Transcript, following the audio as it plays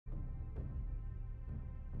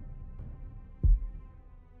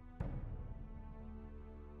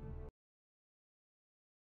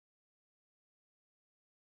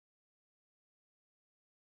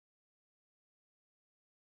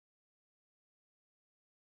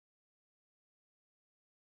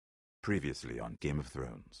Previously on Game of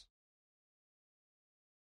Thrones.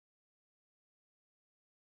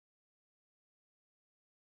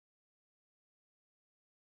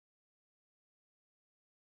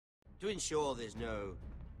 To ensure there's no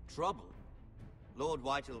trouble, Lord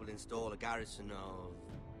Whitehall will install a garrison of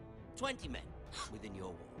 20 men within your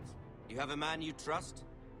walls. Do you have a man you trust?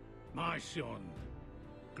 My son,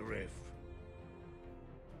 Griff.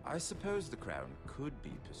 I suppose the Crown could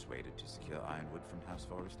be persuaded to secure Ironwood from House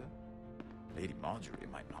Forrester. Lady Marjorie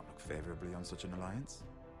might not look favorably on such an alliance,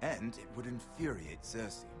 and it would infuriate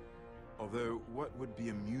Cersei. Although what would be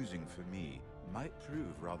amusing for me might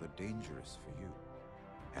prove rather dangerous for you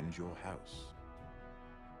and your house.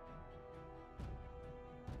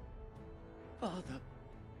 Father,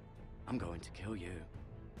 I'm going to kill you.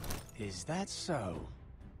 Is that so?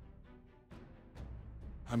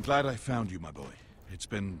 I'm glad I found you, my boy. It's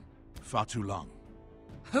been far too long.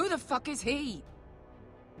 Who the fuck is he?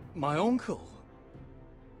 My uncle.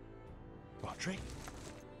 Roderick?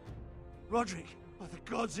 Roderick, by the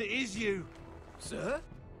gods, it is you! Sir?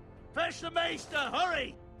 Fetch the maester,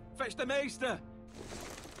 hurry! Fetch the maester!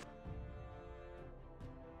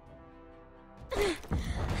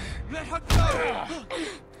 Let her go!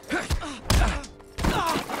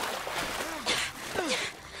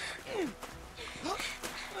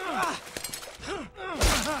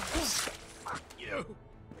 Fuck you!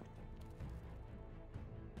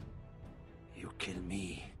 You kill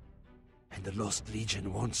me, and the Lost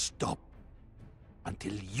Legion won't stop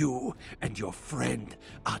until you and your friend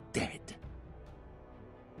are dead.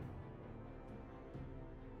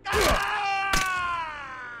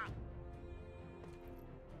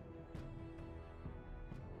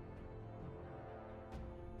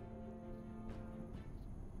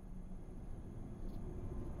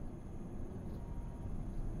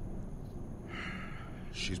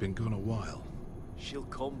 She's been gone a while. She'll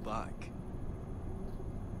come back.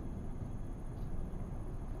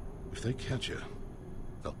 If they catch her,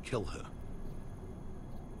 they'll kill her.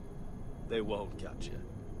 They won't catch her.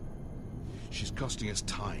 She's costing us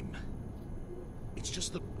time. It's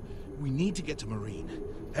just that we need to get to Marine.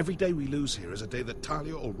 Every day we lose here is a day that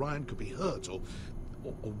Talia or Ryan could be hurt, or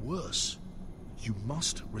worse. You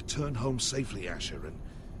must return home safely, Asher, and,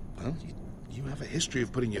 well, you have a history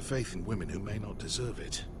of putting your faith in women who may not deserve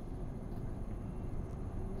it.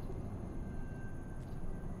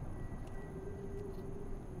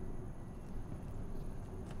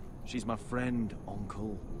 She's my friend,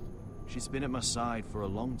 Uncle. She's been at my side for a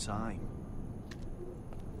long time.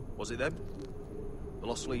 Was it them? The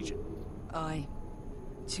Lost Legion? Aye.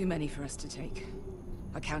 Too many for us to take.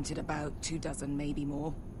 I counted about 24, maybe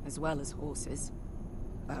more, as well as horses.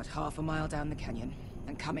 About half a mile down the canyon,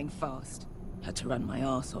 and coming fast. Had to run my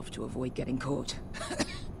arse off to avoid getting caught.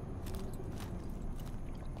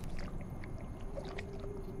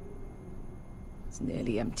 It's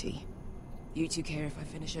nearly empty. You two care if I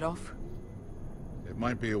finish it off? It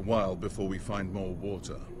might be a while before we find more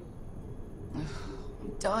water. I'm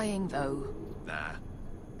dying, though. Nah.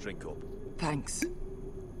 Drink up. Thanks.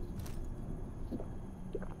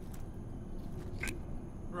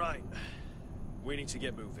 Right. We need to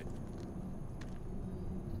get moving.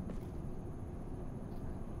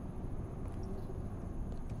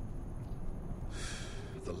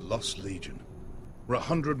 The Lost Legion. We're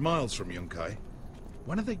 100 miles from Yunkai.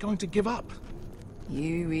 When are they going to give up?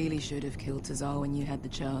 You really should have killed Tazal when you had the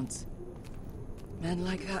chance. Men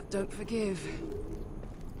like that don't forgive.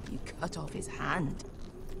 You cut off his hand.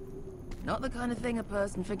 Not the kind of thing a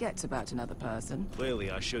person forgets about another person.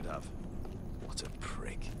 Clearly I should have. What a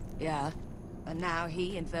prick. Yeah, and now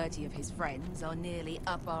he and 30 of his friends are nearly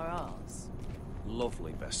up our arse.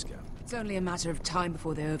 Lovely, Veska. It's only a matter of time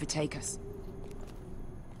before they overtake us.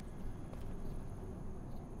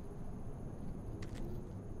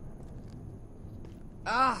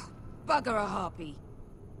 Ah, bugger a harpy.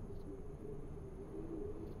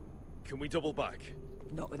 Can we double back?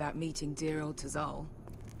 Not without meeting dear old Tazal.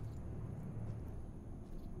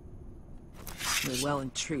 We're well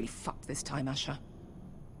and truly fucked this time, Asher.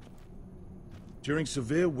 During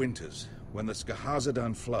severe winters, when the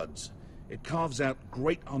Skahazadan floods, it carves out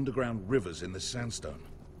great underground rivers in the sandstone.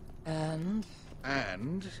 And?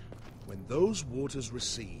 And when those waters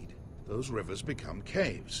recede, those rivers become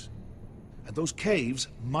caves. And those caves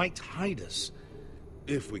might hide us,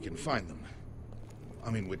 if we can find them. I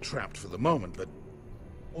mean, we're trapped for the moment, but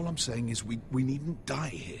all I'm saying is we needn't die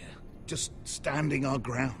here. Just standing our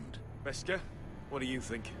ground. Veska, what do you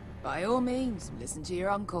think? By all means, listen to your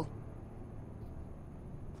uncle.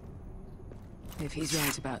 If he's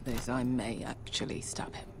right about this, I may actually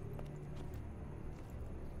stab him.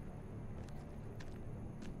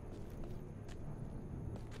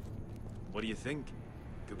 What do you think?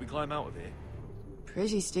 Could we climb out of here?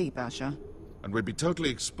 Pretty steep, Asher. And we'd be totally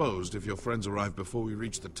exposed if your friends arrived before we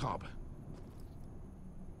reached the top.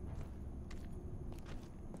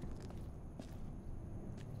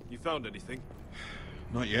 You found anything?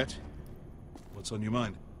 Not yet. What's on your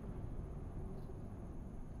mind?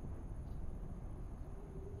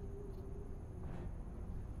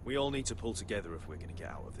 We all need to pull together if we're going to get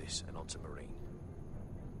out of this and onto Marine.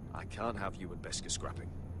 I can't have you and Beskha scrapping.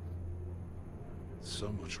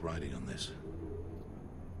 So much riding on this.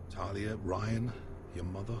 Talia, Ryan, your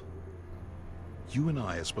mother. You and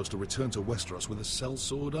I are supposed to return to Westeros with a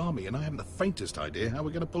sellsword army, and I haven't the faintest idea how we're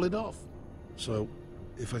going to pull it off. So,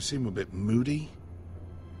 if I seem a bit moody,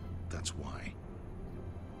 that's why.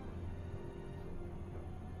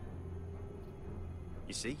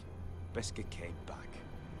 You see? Beskha came back.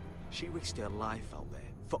 She risked her life out there,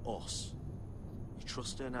 for us. You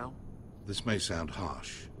trust her now? This may sound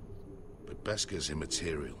harsh, but Beskha's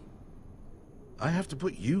immaterial. I have to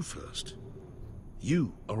put you first.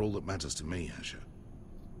 You are all that matters to me, Asher.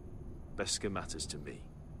 Beskha matters to me.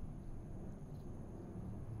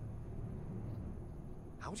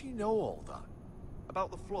 How do you know all that?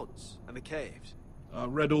 About the floods and the caves? I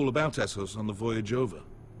read all about Essos on the voyage over.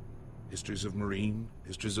 Histories of Marine,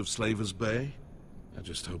 histories of Slaver's Bay. I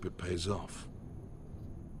just hope it pays off.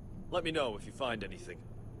 Let me know if you find anything.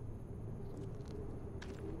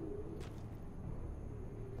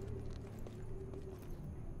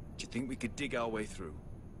 Do you think we could dig our way through?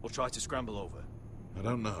 Or try to scramble over? I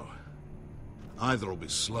don't know. Either will be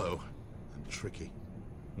slow and tricky.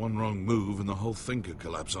 One wrong move and the whole thing could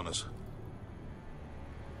collapse on us.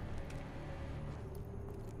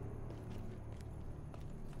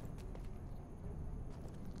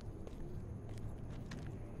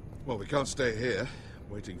 Well, we can't stay here,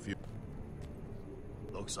 waiting for you.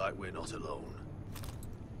 Looks like we're not alone.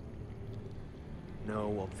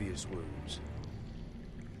 No obvious wounds.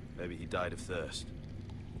 Maybe he died of thirst.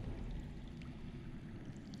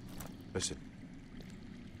 Listen.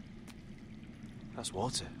 That's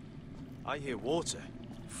water. I hear water.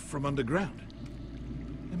 From underground.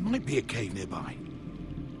 There might be a cave nearby.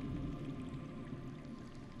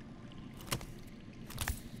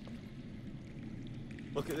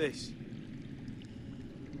 Look at this.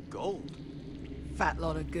 Gold. Fat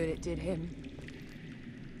lot of good it did him.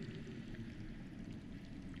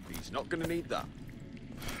 He's not gonna need that.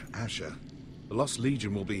 Asher, the Lost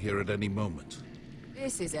Legion will be here at any moment.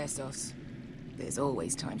 This is Essos. There's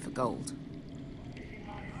always time for gold.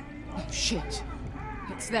 Oh, shit.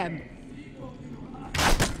 It's them.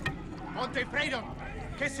 Monte Freedom!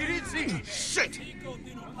 Che si rizzi! Shit!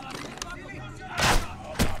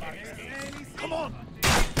 Come on!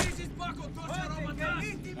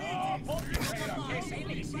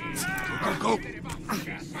 Go!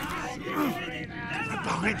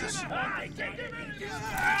 Behind us!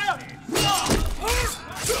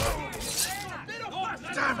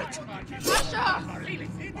 Damn it!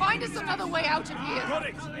 Asher! Find us another way out of here! Got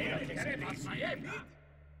it!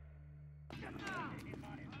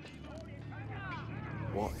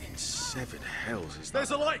 What in seven hells is that?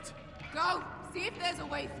 There's a light! Go! See if there's a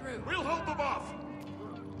way through. We'll hold them off!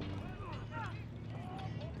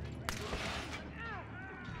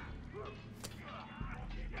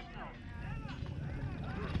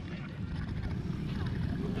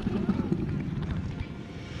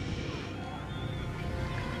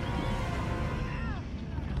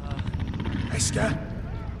 Beskha,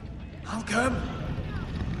 I'll come.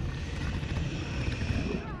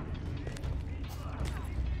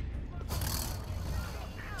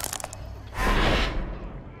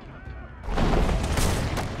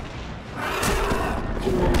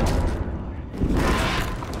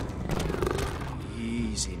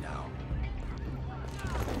 Easy now.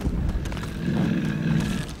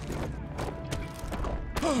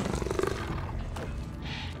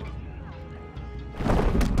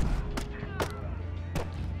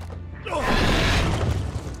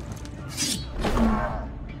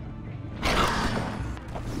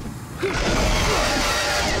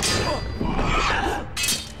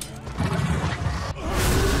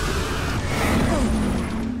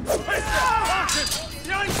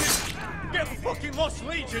 Get the fucking Lost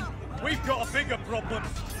Legion! We've got a bigger problem!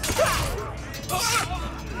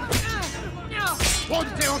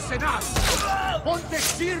 Ponte Osenas! Ponte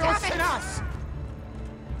Sir Osenas!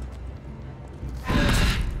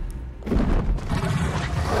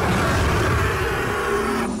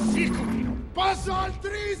 Paso al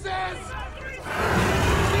Trises!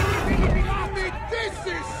 This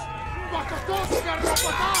is Bakatoska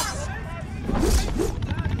Rapatas!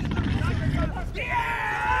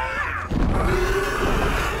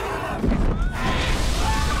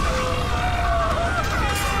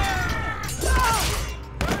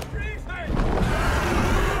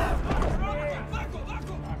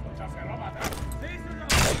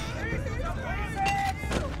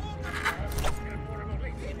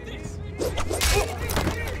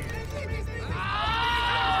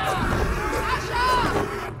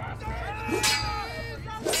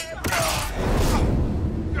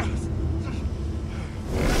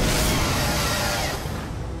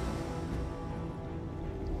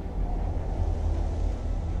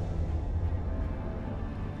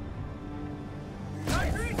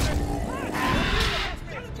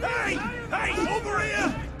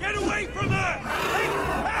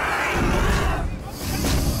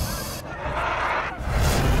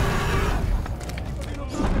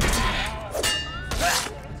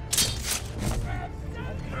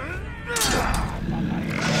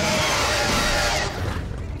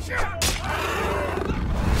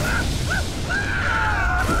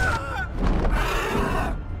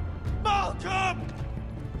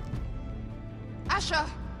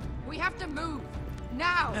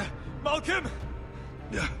 Now! Malcolm!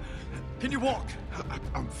 Can you walk?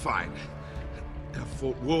 I'm fine. I've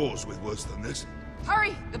fought wars with worse than this.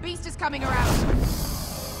 Hurry! The beast is coming around!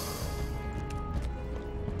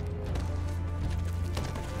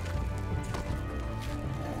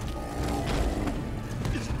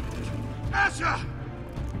 Asher!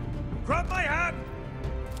 Grab my hand!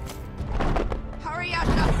 Hurry,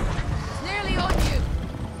 Asher! It's nearly on you!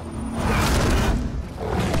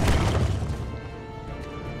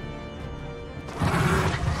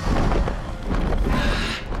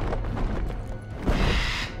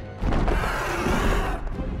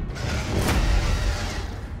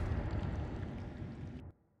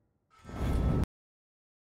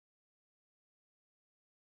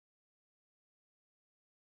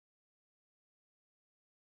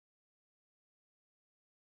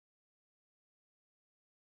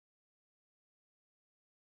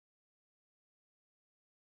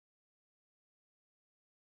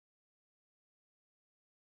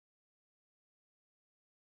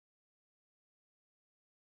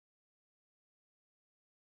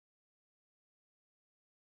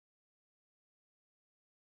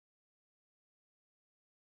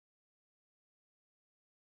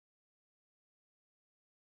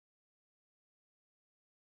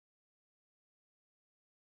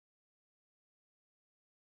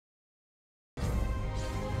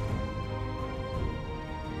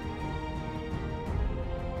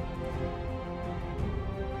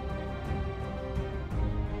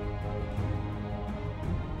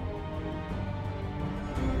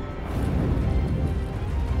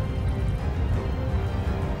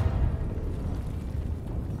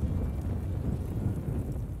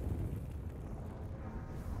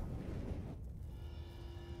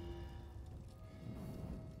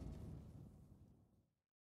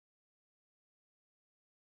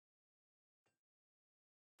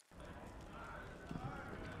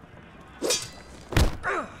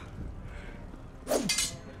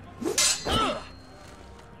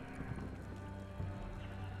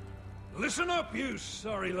 Listen up, you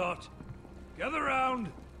sorry lot. Gather round.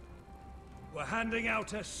 We're handing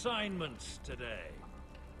out assignments today.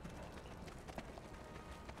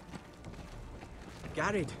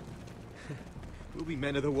 Garrett. We'll be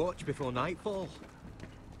men of the watch before nightfall.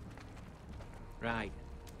 Right.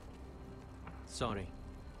 Sorry.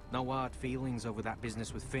 No hard feelings over that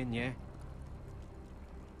business with Finn, yeah?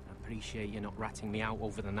 I appreciate you not ratting me out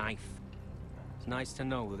over the knife. It's nice to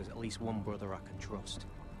know there's at least one brother I can trust.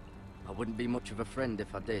 I wouldn't be much of a friend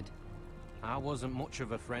if I did. I wasn't much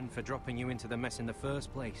of a friend for dropping you into the mess in the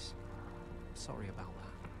first place. Sorry about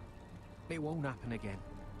that. It won't happen again.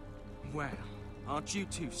 Well, aren't you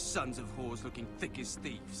two sons of whores looking thick as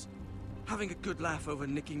thieves? Having a good laugh over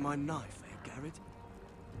nicking my knife, eh, Garrett?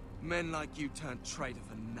 Men like you turn traitor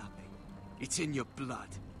for nothing. It's in your blood.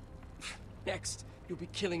 Next, you'll be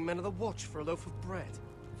killing men of the watch for a loaf of bread.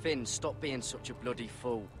 Finn, stop being such a bloody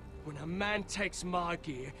fool. When a man takes my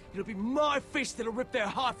gear, it'll be my fist that'll rip their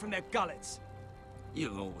heart from their gullets.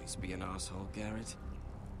 You'll always be an asshole, Garrett.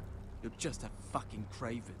 You're just a fucking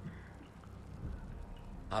craven.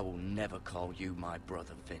 I will never call you my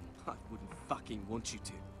brother, Finn. I wouldn't fucking want you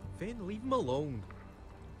to. Finn, leave him alone.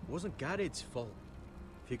 It wasn't Garrett's fault.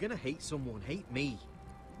 If you're gonna hate someone, hate me.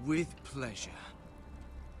 With pleasure.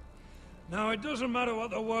 Now, it doesn't matter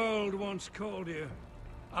what the world once called you.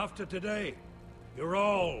 After today, you're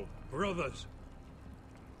all brothers.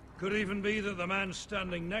 Could even be that the man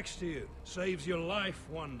standing next to you saves your life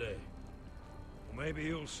one day. Or maybe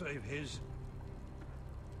you'll save his.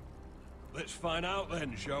 Let's find out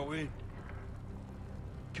then, shall we?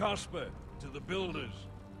 Casper to the builders.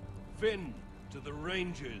 Finn to the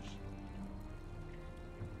rangers.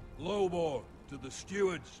 Lobor to the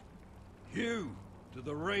stewards. Hugh to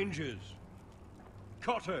the rangers.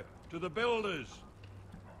 Cotter to the builders.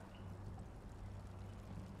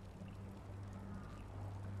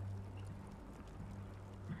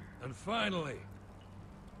 And finally,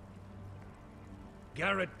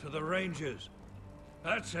 Garrett to the Rangers.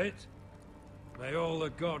 That's it. May all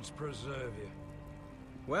the gods preserve you.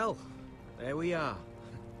 Well, there we are.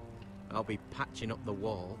 I'll be patching up the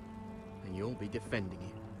wall, and you'll be defending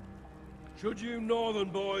it. Should you northern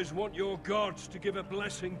boys want your gods to give a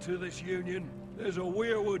blessing to this union, there's a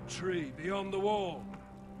weirwood tree beyond the wall.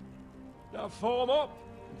 Now form up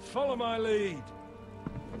and follow my lead.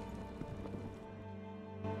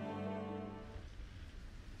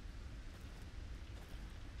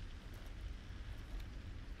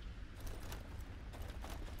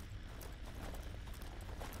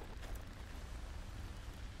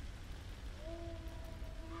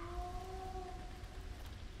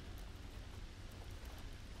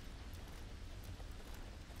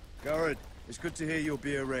 Garrett, it's good to hear you'll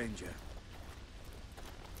be a ranger.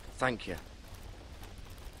 Thank you.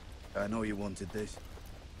 I know you wanted this.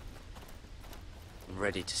 I'm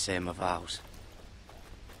ready to say my vows.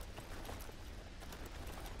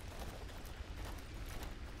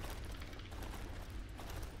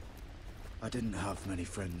 I didn't have many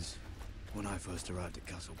friends when I first arrived at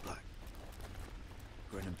Castle Black.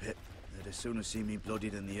 Grin and Pip, they'd as soon see me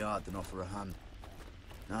bloodied in the yard than offer a hand.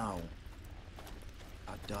 Now,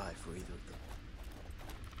 I'd die for either of them.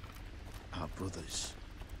 Our brothers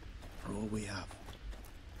are all we have.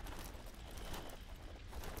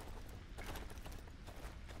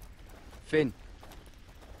 Finn.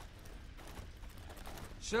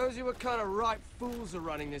 Shows you what kind of ripe fools are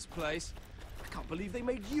running this place. I can't believe they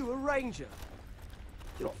made you a ranger.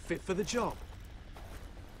 You're not fit for the job.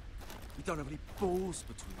 You don't have any balls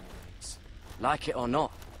between your legs. Like it or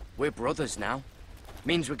not, we're brothers now.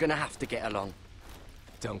 Means we're gonna have to get along.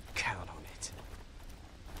 Don't count on it.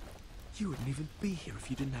 You wouldn't even be here if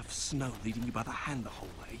you didn't have Snow leading you by the hand the whole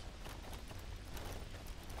way.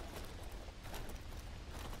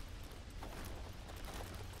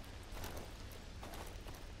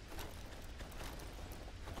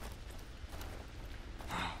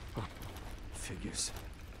 Figures.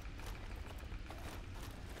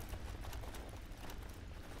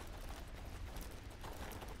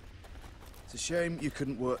 It's a shame you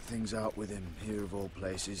couldn't work things out with him here of all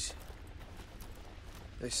places.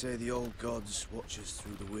 They say the old gods watch us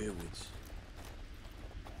through the weirwoods.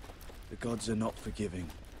 The gods are not forgiving.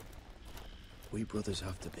 We brothers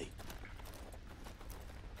have to be.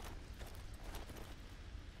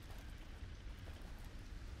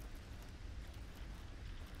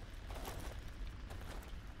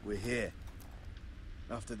 We're here.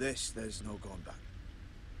 After this, there's no going back.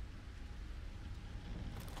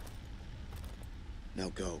 Now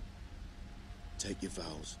go. Take your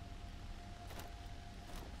vows.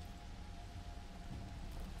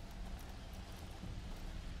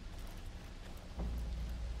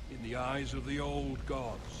 In the eyes of the old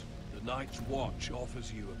gods, the Night's Watch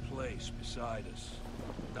offers you a place beside us.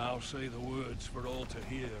 Now say the words for all to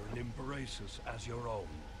hear and embrace us as your own.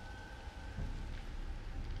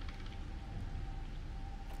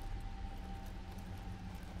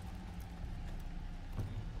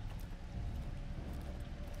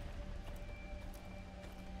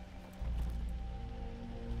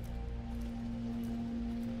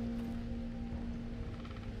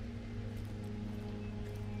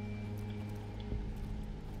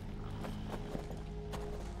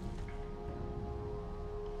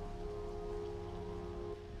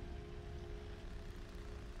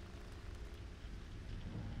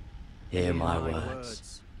 Hear my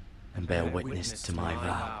words, and bear witness to my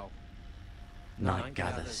vow. Night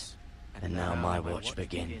gathers, and now my watch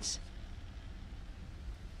begins.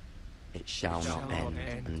 It shall not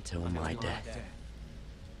end until my death.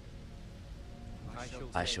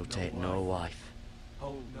 I shall take no wife,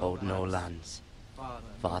 hold no lands,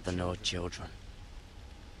 father no children.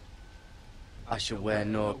 I shall wear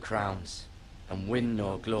no crowns, and win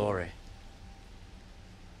no glory.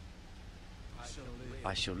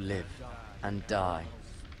 I shall live and die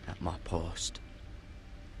at my post.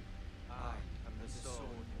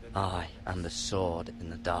 I am the sword in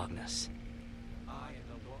the darkness.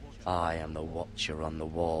 I am the watcher on the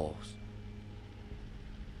walls.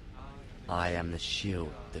 I am the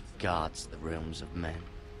shield that guards the realms of men.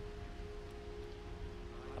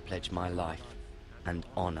 I pledge my life and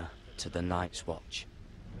honor to the Night's Watch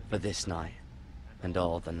for this night and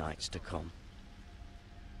all the nights to come.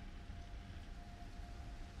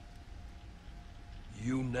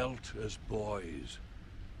 You knelt as boys.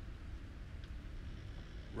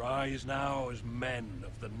 Rise now as men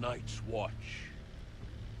of the Night's Watch.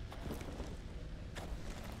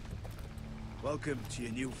 Welcome to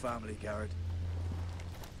your new family, Garrett.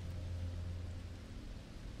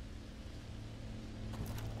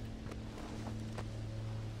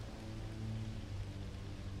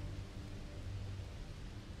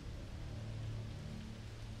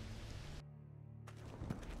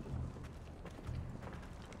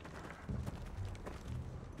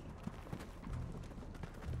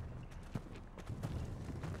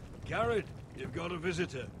 Garrett, you've got a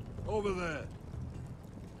visitor. Over there.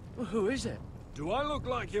 Well, who is it? Do I look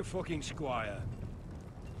like your fucking squire?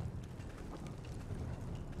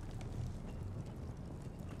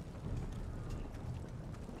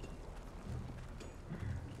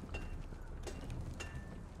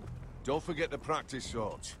 Don't forget to practice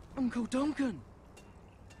swords. Uncle Duncan!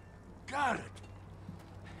 Garrett!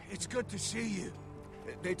 It's good to see you.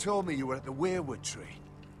 They told me you were at the weirwood tree.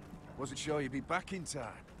 Wasn't sure you'd be back in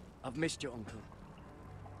time. I've missed you, Uncle.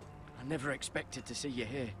 I never expected to see you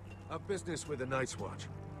here. I've business with the Night's Watch.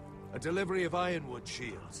 A delivery of ironwood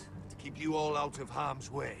shields to keep you all out of harm's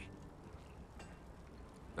way.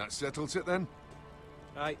 That settles it then?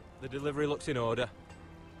 Aye, the delivery looks in order.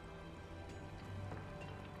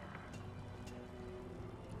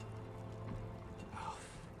 Oh,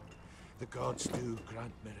 the gods do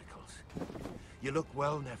grant miracles. You look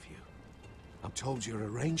well, nephew. I'm told you're a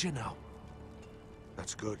ranger now.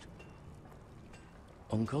 That's good.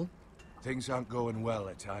 Uncle? Things aren't going well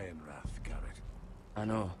at Ironrath, Garrett. I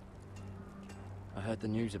know. I heard the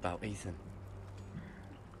news about Ethan.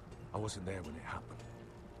 I wasn't there when it happened.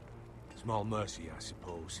 Small mercy, I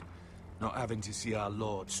suppose. Not having to see our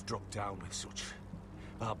lord struck down with such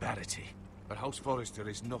barbarity. But House Forrester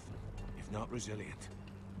is nothing, if not resilient.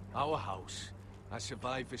 Our house has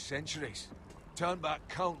survived for centuries. Turned back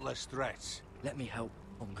countless threats. Let me help,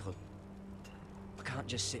 Uncle. I can't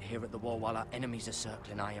just sit here at the wall while our enemies are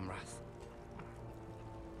circling Ironrath.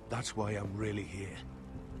 That's why I'm really here.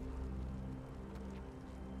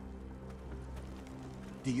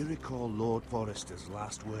 Do you recall Lord Forrester's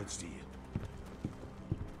last words to you?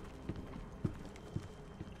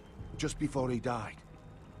 Just before he died,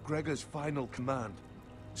 Gregor's final command,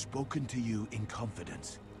 spoken to you in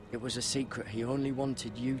confidence. It was a secret he only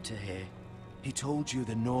wanted you to hear. He told you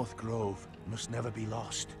the North Grove must never be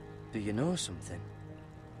lost. Do you know something?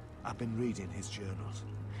 I've been reading his journals,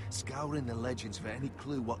 scouring the legends for any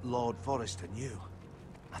clue what Lord Forrester knew.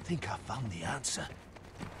 I think I found the answer.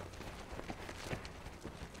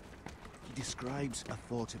 He describes a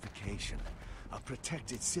fortification, a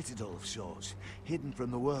protected citadel of sorts, hidden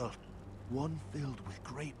from the world. One filled with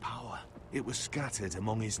great power. It was scattered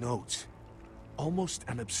among his notes. Almost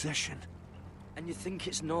an obsession. And you think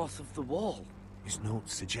it's north of the wall? His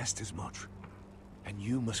notes suggest as much. And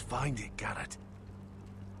you must find it, Garrett.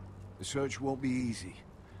 The search won't be easy.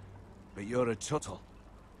 But you're a Tuttle.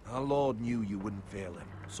 Our Lord knew you wouldn't fail him.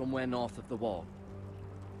 Somewhere north of the wall.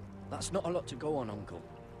 That's not a lot to go on, Uncle.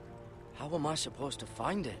 How am I supposed to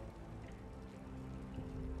find it?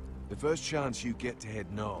 The first chance you get to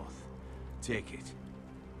head north, take it.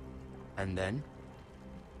 And then?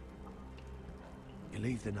 You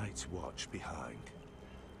leave the Night's Watch behind.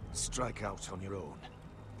 Strike out on your own.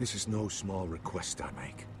 This is no small request I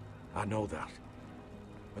make. I know that.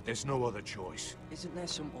 But there's no other choice. Isn't there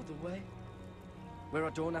some other way? Where I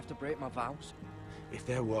don't have to break my vows? If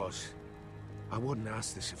there was, I wouldn't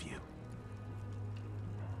ask this of you.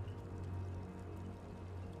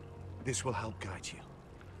 This will help guide you.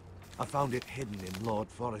 I found it hidden in Lord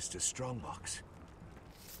Forrester's strongbox.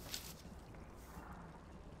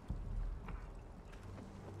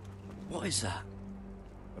 What is that?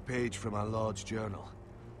 A page from our Lord's journal.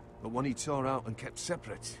 But one he tore out and kept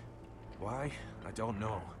separate. Why? I don't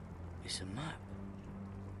know. It's a map.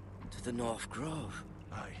 To the North Grove.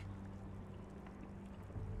 Aye.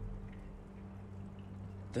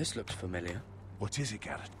 This looks familiar. What is it,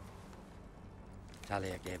 Garrett?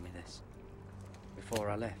 Talia gave me this. Before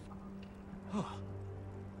I left. Oh.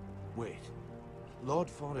 Wait. Lord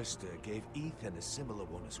Forrester gave Ethan a similar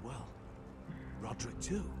one as well. Roderick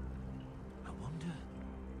too. I wonder...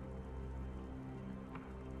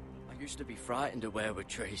 I used to be frightened of weirwood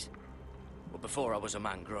trees. But before I was a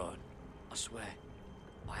man grown, I swear,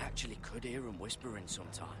 I actually could hear them whispering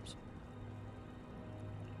sometimes.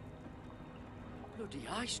 Bloody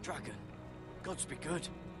ice dragon. Gods be good.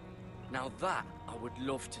 Now that I would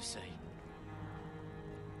love to see.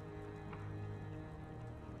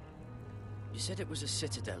 You said it was a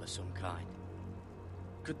citadel of some kind.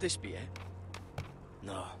 Could this be it?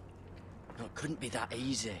 No. No, it couldn't be that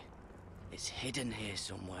easy. It's hidden here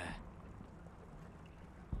somewhere.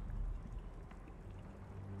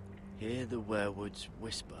 Hear the werewoods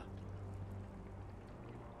whisper.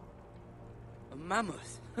 A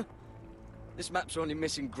mammoth? This map's only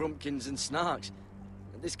missing grumpkins and snarks.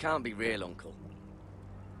 This can't be real, Uncle.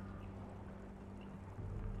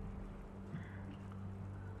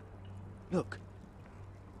 Look.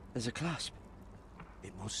 There's a clasp.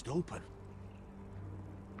 It must open.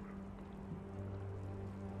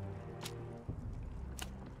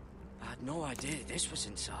 I had no idea this was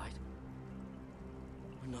inside.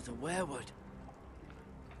 Another werewood.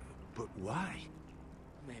 But why?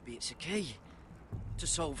 Maybe it's a key to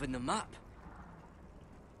solving the map.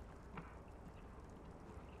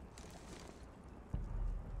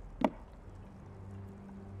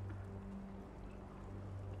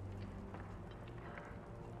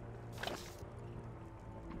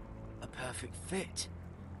 A perfect fit.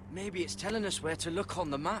 Maybe it's telling us where to look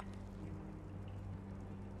on the map.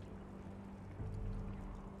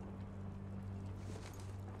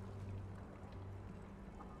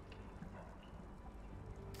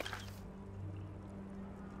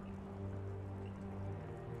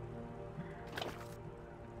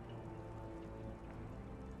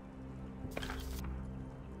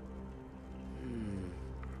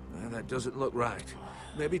 doesn't look right.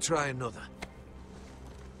 Maybe try another.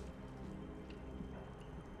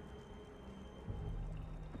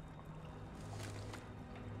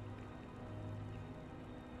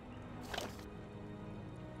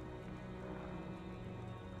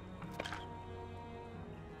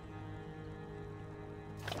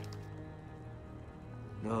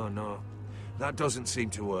 No. That doesn't seem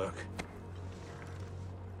to work.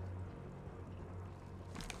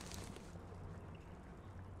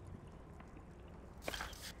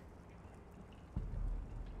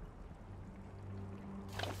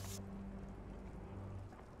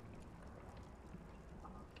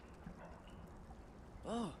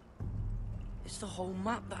 Oh, it's the whole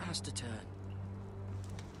map that has to turn.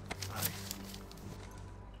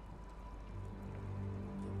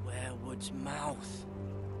 The Werewood's mouth.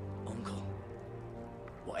 Uncle,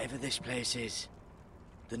 whatever this place is,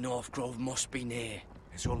 the North Grove must be near.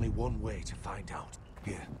 There's only one way to find out.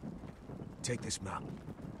 Here, take this map.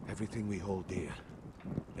 Everything we hold dear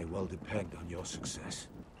may well depend on your success.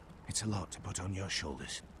 It's a lot to put on your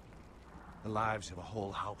shoulders. The lives of a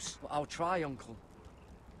whole house. Well, I'll try, Uncle.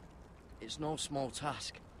 It's no small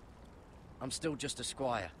task. I'm still just a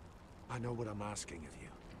squire. I know what I'm asking of you,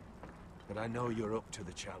 but I know you're up to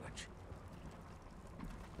the challenge.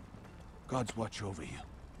 God's watch over you.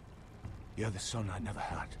 You're the son I never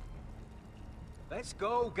had. Let's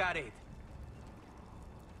go, Gareth.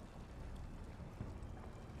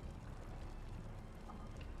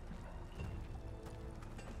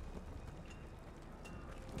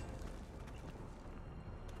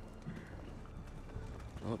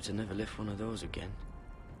 I hope to never lift one of those again.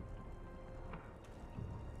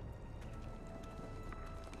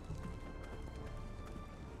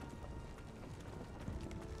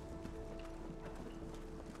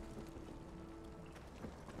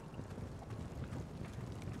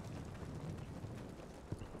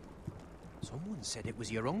 Someone said it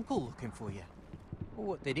was your uncle looking for you. Well,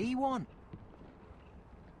 what did he want?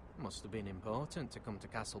 Must have been important to come to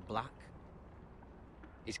Castle Black.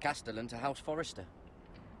 He's castellan to House Forrester.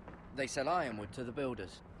 They sell ironwood to the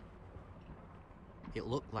builders. It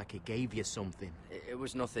looked like he gave you something. It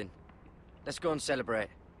was nothing. Let's go and celebrate.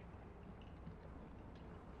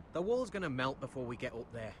 The wall's gonna melt before we get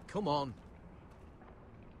up there. Come on.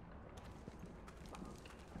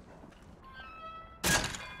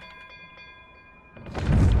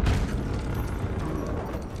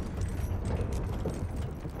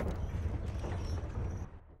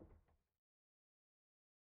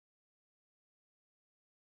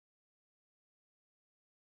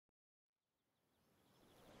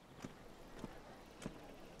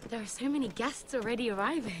 There are so many guests already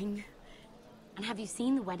arriving. And have you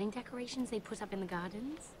seen the wedding decorations they put up in the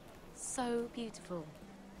gardens? So beautiful.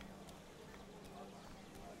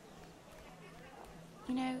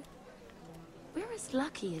 You know, we're as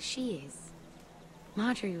lucky as she is.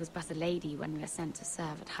 Marjorie was but a lady when we were sent to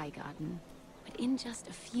serve at Highgarden. But in just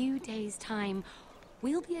a few days' time,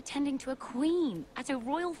 we'll be attending to a queen at a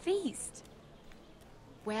royal feast.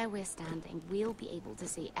 Where we're standing, we'll be able to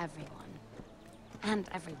see everyone. And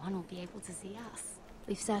everyone will be able to see us.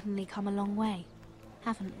 We've certainly come a long way,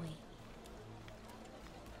 haven't we?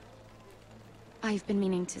 I've been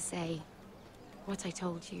meaning to say what I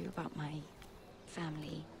told you about my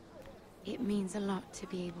family. It means a lot to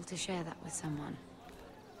be able to share that with someone.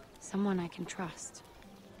 Someone I can trust.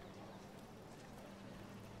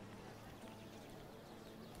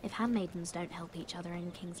 If handmaidens don't help each other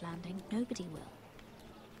in King's Landing, nobody will.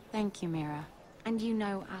 Thank you, Mira. And you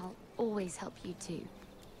know I'll always help you too.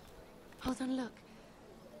 Hold on, look.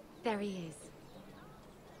 There he is.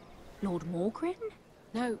 Lord Morgrin?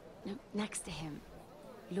 No, next to him.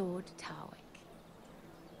 Lord Tarwick.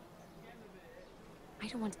 I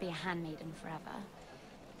don't want to be a handmaiden forever.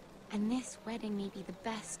 And this wedding may be the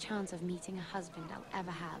best chance of meeting a husband I'll ever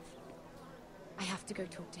have. I have to go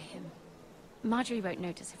talk to him. Marjorie won't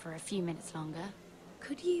notice it for a few minutes longer.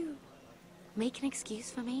 Could you make an excuse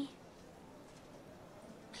for me?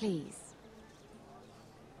 Please.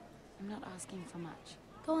 I'm not asking for much.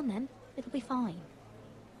 Go on then. It'll be fine.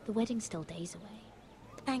 The wedding's still days away.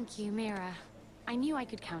 Thank you, Mira. I knew I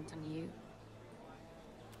could count on you.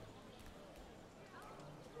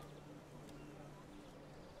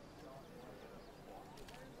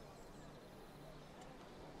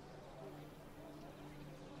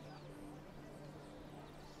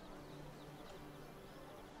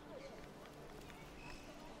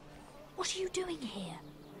 What are you doing here?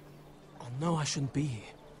 Oh no, I shouldn't be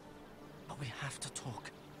here. But we have to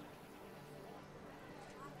talk.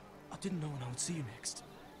 I didn't know when I would see you next.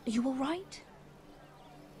 Are you all right?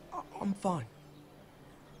 I'm fine.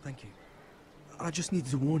 Thank you. I just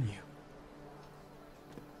needed to warn you.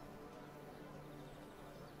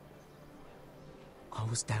 I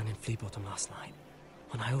was down in Fleabottom last night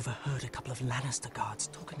when I overheard a couple of Lannister guards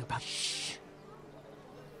talking about... Shh!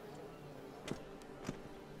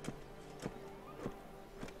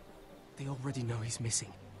 They already know he's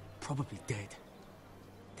missing. Probably dead.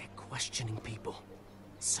 They're questioning people.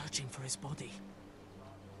 Searching for his body.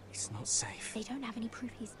 It's not safe. They don't have any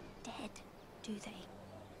proof he's dead, do they?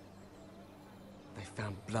 They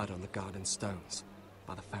found blood on the garden stones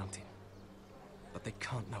by the fountain. But they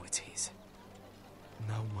can't know it's his.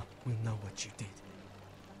 No one will know what you did.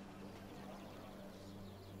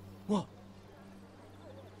 What?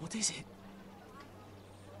 What is it?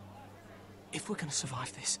 If we're gonna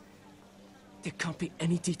survive this, there can't be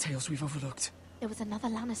any details we've overlooked. There was another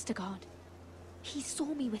Lannister guard. He saw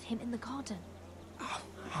me with him in the garden.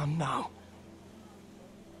 Oh no.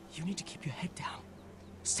 You need to keep your head down.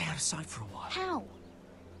 Stay out of sight for a while. How?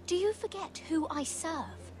 Do you forget who I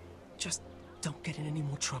serve? Just don't get in any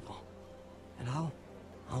more trouble. And I'll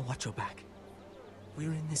watch your back.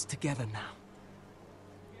 We're in this together now.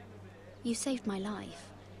 You saved my life.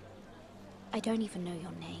 I don't even know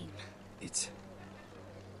your name. It's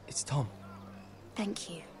Tom. Thank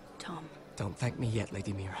you, Tom. Don't thank me yet,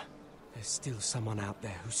 Lady Mira. There's still someone out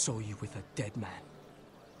there who saw you with a dead man.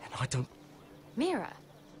 And I don't... Mira?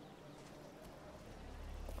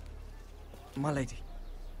 My lady.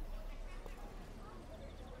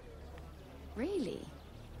 Really?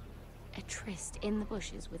 A tryst in the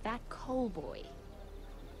bushes with that coal boy?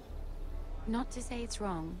 Not to say it's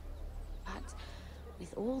wrong, but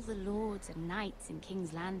with all the lords and knights in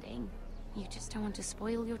King's Landing, you just don't want to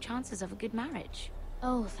spoil your chances of a good marriage.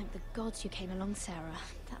 Oh, thank the gods you came along, Sarah.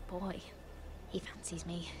 That boy. He fancies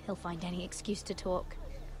me. He'll find any excuse to talk.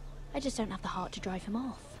 I just don't have the heart to drive him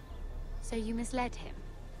off. So you misled him?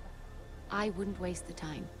 I wouldn't waste the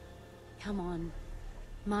time. Come on.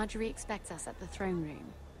 Marjorie expects us at the throne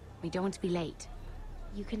room. We don't want to be late.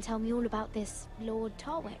 You can tell me all about this Lord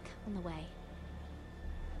Tarwick on the way.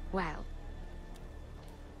 Well,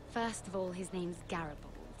 first of all, his name's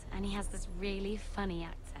Garibaldi, and he has this really funny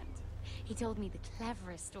accent. He told me the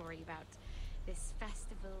cleverest story about this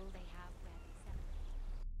festival they have where they celebrate.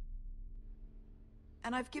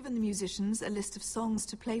 And I've given the musicians a list of songs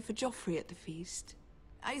to play for Joffrey at the feast.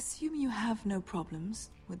 I assume you have no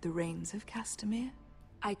problems with the Rains of Castamere?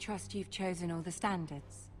 I trust you've chosen all the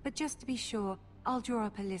standards. But just to be sure, I'll draw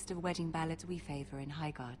up a list of wedding ballads we favor in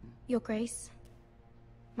Highgarden. Your Grace,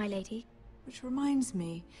 my lady. Which reminds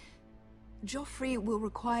me, Joffrey will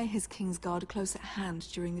require his Kingsguard close at hand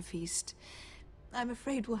during the feast. I'm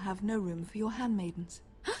afraid we'll have no room for your handmaidens.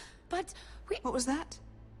 But we... What was that?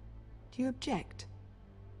 Do you object?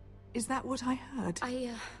 Is that what I heard?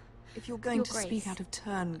 If you're going to speak out of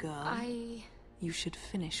turn, girl, you should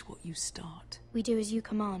finish what you start. We do as you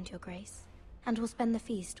command, Your Grace, and we'll spend the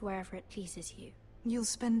feast wherever it pleases you. You'll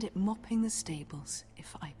spend it mopping the stables,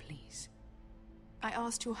 if I please. I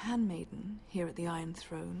asked your handmaiden here at the Iron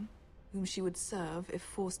Throne whom she would serve if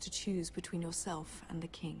forced to choose between yourself and the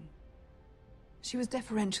king. She was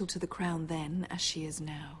deferential to the crown then, as she is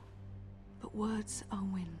now. But words are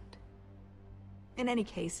wind. In any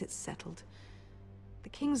case, it's settled. The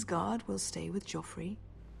Kingsguard will stay with Joffrey.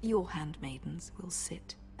 Your handmaidens will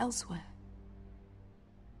sit elsewhere.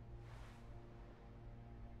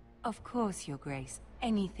 Of course, Your Grace.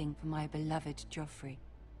 Anything for my beloved Joffrey.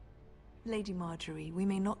 Lady Marjorie, we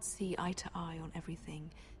may not see eye to eye on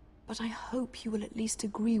everything, but I hope you will at least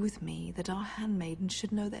agree with me that our handmaidens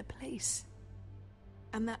should know their place.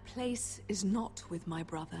 And that place is not with my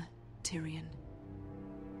brother, Tyrion.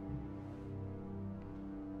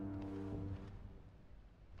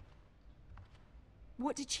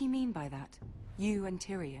 What did she mean by that? You and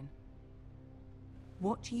Tyrion?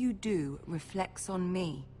 What you do reflects on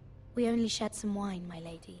me. We only shared some wine, my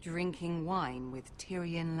lady. Drinking wine with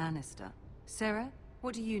Tyrion Lannister. Sarah,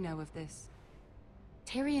 what do you know of this?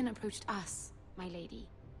 Tyrion approached us, my lady.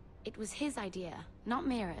 It was his idea, not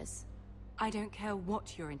Mira's. I don't care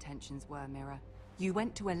what your intentions were, Mira. You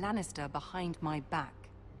went to a Lannister behind my back.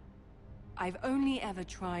 I've only ever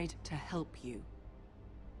tried to help you.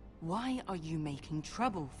 Why are you making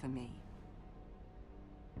trouble for me?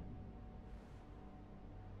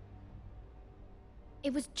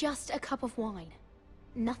 It was just a cup of wine.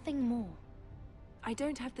 Nothing more. I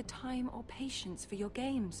don't have the time or patience for your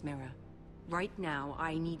games, Mira. Right now,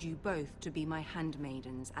 I need you both to be my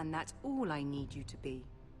handmaidens, and that's all I need you to be.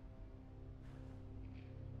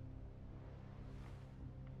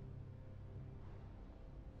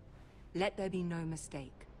 Let there be no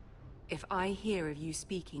mistake. If I hear of you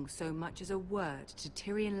speaking so much as a word to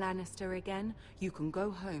Tyrion Lannister again, you can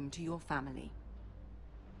go home to your family.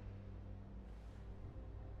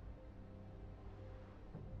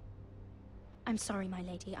 I'm sorry, my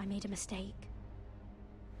lady. I made a mistake.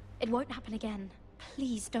 It won't happen again.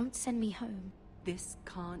 Please, don't send me home. This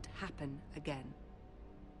can't happen again.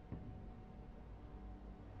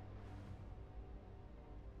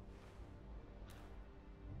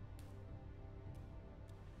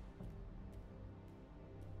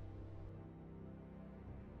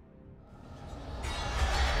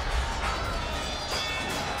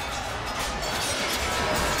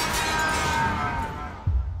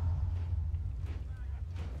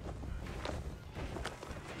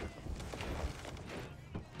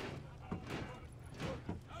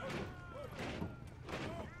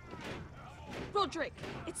 Roderick,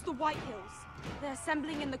 it's the White Hills. They're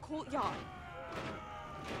assembling in the courtyard.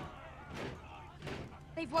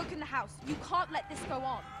 They've woken the house. You can't let this go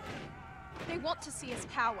on. They want to see us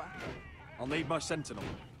cower. I'll need my sentinel.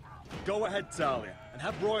 Go ahead, Talia, and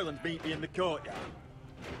have Royland meet me in the courtyard.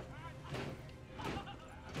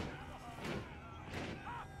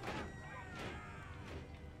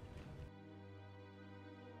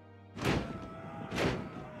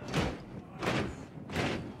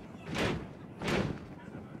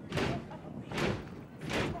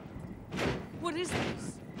 What is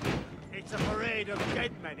this? It's a parade of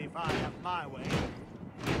dead men if I have my way.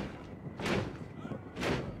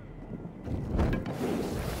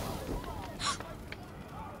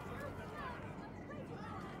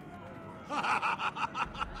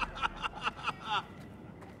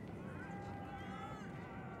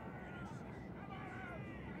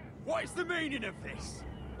 What is the meaning of this?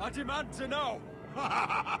 I demand to know!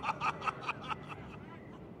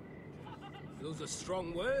 Those are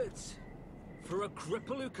strong words. For a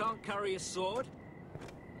cripple who can't carry a sword?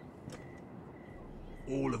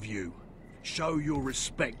 All of you, show your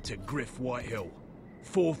respect to Griff Whitehill,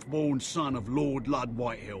 fourth-born son of Lord Ludd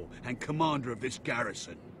Whitehill and commander of this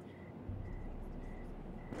garrison.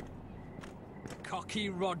 Cocky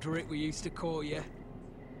Roderick, we used to call you.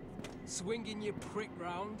 Swinging your prick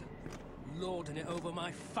round, lording it over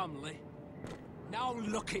my family. Now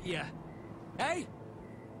look at you. Hey?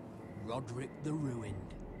 Roderick the Ruined.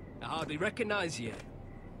 I hardly recognize you.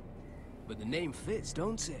 But the name fits,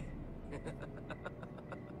 don't it?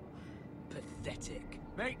 Pathetic.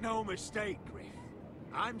 Make no mistake, Griff.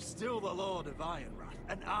 I'm still the Lord of Ironrath,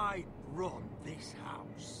 and I run this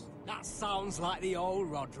house. That sounds like the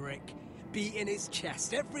old Roderick, beating his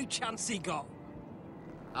chest every chance he got.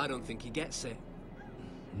 I don't think he gets it.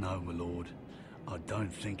 No, my lord. I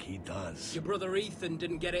don't think he does. Your brother Ethan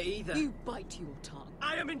didn't get it either. You bite your tongue.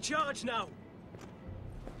 I am in charge now!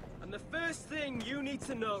 And the first thing you need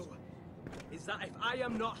to know is that if I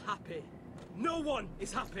am not happy, no one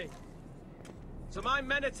is happy. So my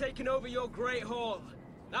men are taking over your Great Hall.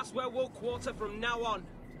 That's where we'll quarter from now on.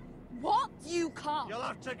 What? You can't. You'll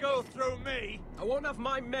have to go through me. I won't have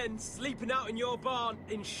my men sleeping out in your barn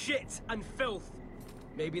in shit and filth.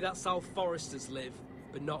 Maybe that's how Foresters live,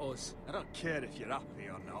 but not us. I don't care if you're happy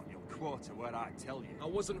or not, you'll quarter where I tell you. I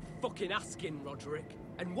wasn't fucking asking, Roderick.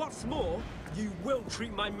 And what's more, you will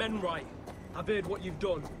treat my men right. I've heard what you've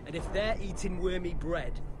done, and if they're eating wormy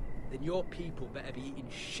bread, then your people better be eating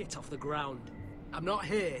shit off the ground. I'm not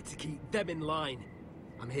here to keep them in line.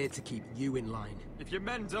 I'm here to keep you in line. If your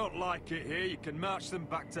men don't like it here, you can march them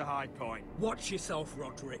back to High Point. Watch yourself,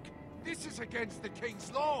 Roderick. This is against the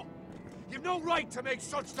King's law. You've no right to make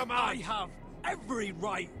such demands. I have every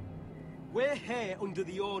right. We're here under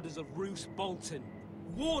the orders of Roose Bolton,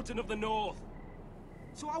 Warden of the North.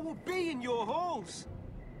 So I will be in your halls.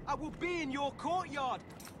 I will be in your courtyard.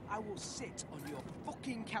 I will sit on your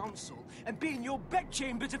fucking council and be in your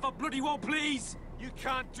bedchambers if I bloody well please. You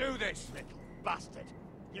can't do this, little bastard.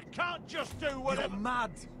 You can't just do whatever— You're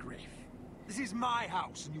mad, Griff. This is my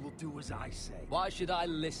house and you will do as I say. Why should I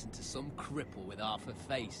listen to some cripple with half a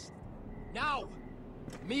face? Now,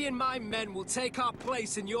 me and my men will take our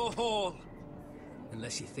place in your hall.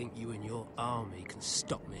 Unless you think you and your army can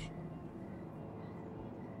stop me.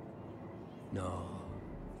 No,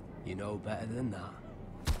 you know better than that.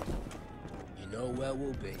 You know where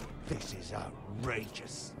we'll be. This is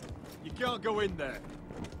outrageous. You can't go in there.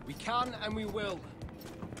 We can and we will.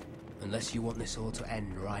 Unless you want this all to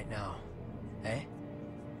end right now. Eh?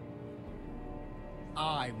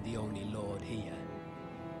 I'm the only lord here.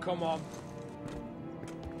 Come on.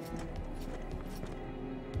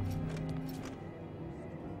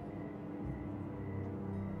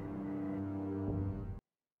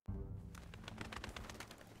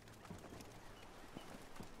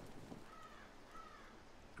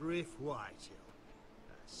 Griff Whitehill.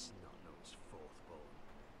 That's not known's fourth-born.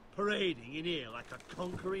 Parading in here like a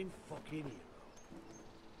conquering fucking hero.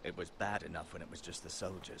 It was bad enough when it was just the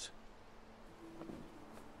soldiers.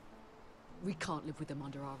 We can't live with them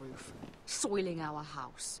under our roof, soiling our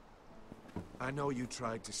house. I know you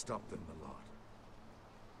tried to stop them, my lord.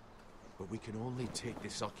 But we can only take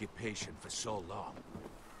this occupation for so long.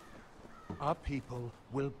 Our people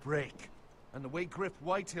will break. And the way Griff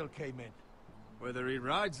Whitehill came in. Whether he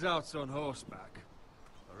rides out on horseback,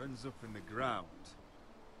 or ends up in the ground,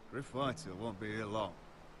 Griff Whitehill won't be here long.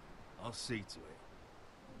 I'll see to it.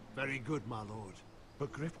 Very good, my lord.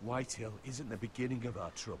 But Griff Whitehill isn't the beginning of our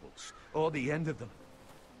troubles, or the end of them.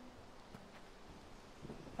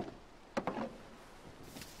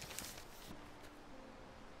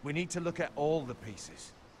 We need to look at all the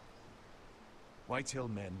pieces. Whitehill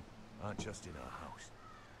men aren't just in our house.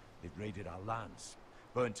 They've raided our lands,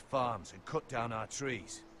 burnt farms, and cut down our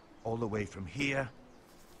trees. All the way from here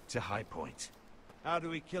to High Point. How do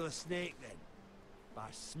we kill a snake, then? By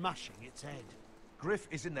smashing its head. Griff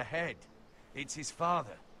isn't the head. It's his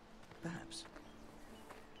father. Perhaps.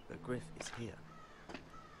 But Griff is here.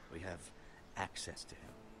 We have access to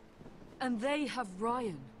him. And they have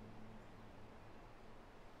Ryan.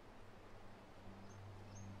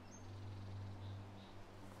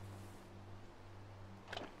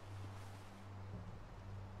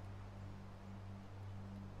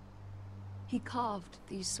 He carved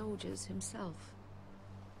these soldiers himself.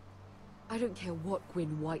 I don't care what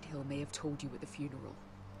Gwyn Whitehill may have told you at the funeral.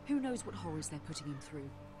 Who knows what horrors they're putting him through,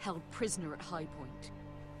 held prisoner at High Point.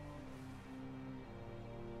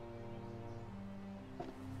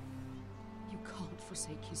 You can't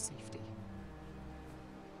forsake his safety.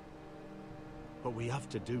 But we have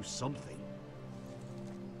to do something.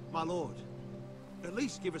 My lord, at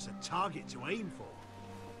least give us a target to aim for.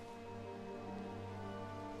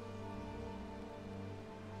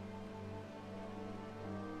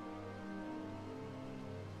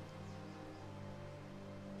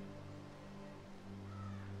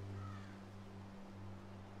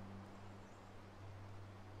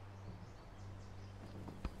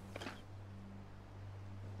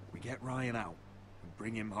 Get Ryan out and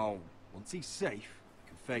bring him home. Once he's safe, we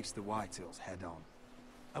can face the Whitehills head on.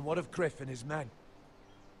 And what of Griff and his men?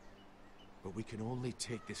 But we can only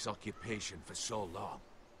take this occupation for so long.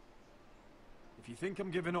 If you think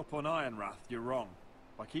I'm giving up on Ironrath, you're wrong.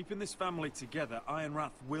 By keeping this family together,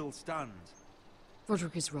 Ironrath will stand.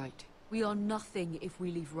 Roderick is right. We are nothing if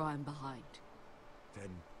we leave Ryan behind. Then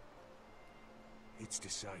it's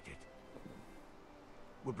decided.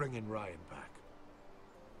 We're bringing Ryan back.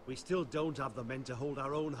 We still don't have the men to hold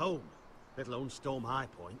our own home, let alone storm High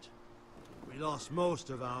Point. We lost most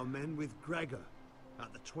of our men with Gregor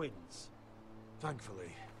at the Twins.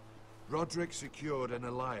 Thankfully, Roderick secured an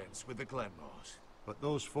alliance with the Glenmores. But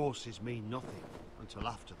those forces mean nothing until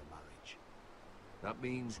after the marriage. That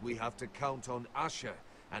means we have to count on Asher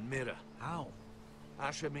and Mira. How?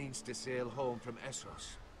 Asher means to sail home from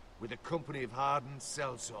Essos with a company of hardened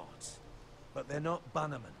sellswords. But they're not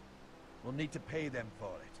bannermen. We'll need to pay them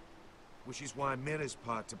for it. Which is why Mira's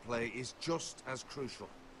part to play is just as crucial.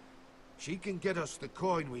 She can get us the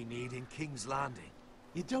coin we need in King's Landing.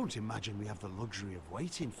 You don't imagine we have the luxury of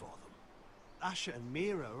waiting for them? Asher and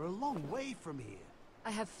Mira are a long way from here.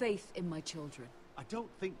 I have faith in my children. I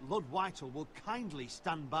don't think Lord Whitehill will kindly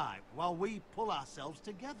stand by while we pull ourselves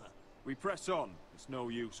together. We press on. It's no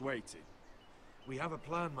use waiting. We have a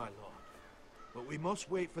plan, my lord. But we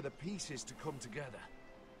must wait for the pieces to come together.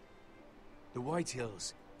 The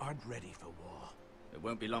Whitehills aren't ready for war. It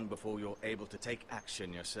won't be long before you're able to take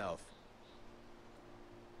action yourself.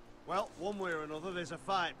 Well, one way or another there's a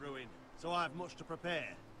fight brewing, so I've much to prepare,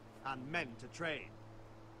 and men to train.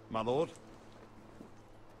 My lord?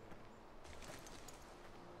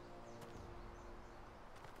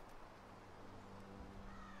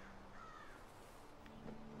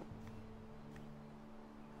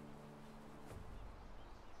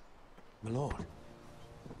 My lord,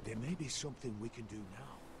 there may be something we can do now.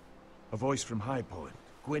 A voice from High Point,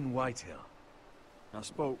 Gwyn Whitehill. I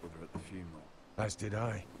spoke with her at the funeral. As did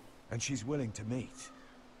I. And she's willing to meet.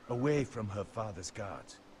 Away from her father's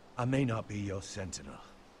guards. I may not be your sentinel.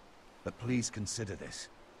 But please consider this.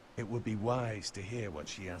 It would be wise to hear what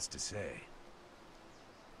she has to say.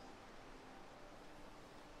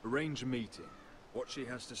 Arrange a meeting. What she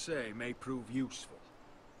has to say may prove useful.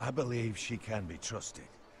 I believe she can be trusted.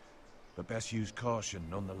 But best use caution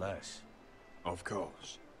nonetheless. Of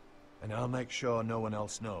course. And I'll make sure no one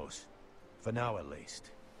else knows. For now, at least.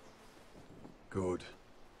 Good.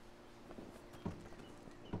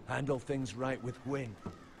 Handle things right with Gwyn.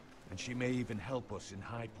 And she may even help us in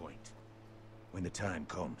High Point. When the time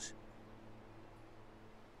comes.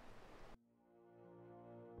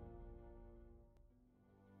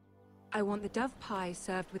 I want the dove pie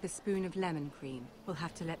served with a spoon of lemon cream. We'll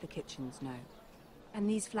have to let the kitchens know. And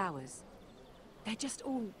these flowers. They're just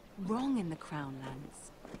all wrong in the Crown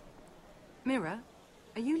lands. Mira,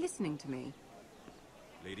 are you listening to me?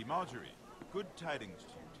 Lady Marjorie, good tidings to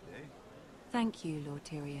you today. Thank you, Lord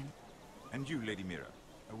Tyrion. And you, Lady Mira.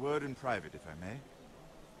 A word in private, if I may.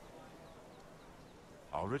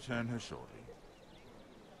 I'll return her shortly.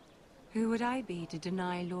 Who would I be to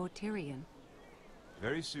deny Lord Tyrion?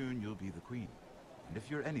 Very soon you'll be the queen. And if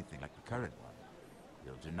you're anything like the current one,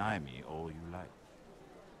 you'll deny me all you like.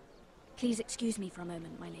 Please excuse me for a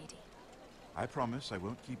moment, my lady. I promise I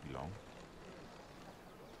won't keep you long.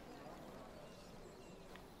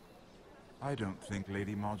 I don't think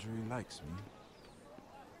Lady Marjorie likes me.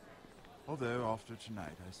 Although, after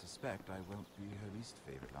tonight, I suspect I won't be her least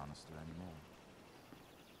favorite Lannister anymore.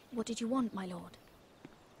 What did you want, my lord?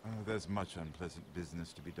 There's much unpleasant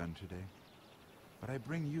business to be done today. But I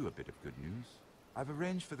bring you a bit of good news. I've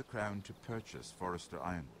arranged for the Crown to purchase Forrester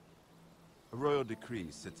Ironwood. A royal decree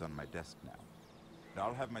sits on my desk now. And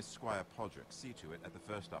I'll have my Squire Podrick see to it at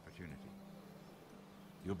the first opportunity.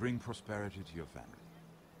 You'll bring prosperity to your family.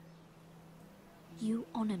 You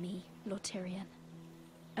honor me, Lord Tyrion.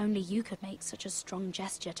 Only you could make such a strong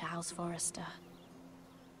gesture to House Forrester.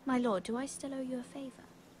 My lord, do I still owe you a favor?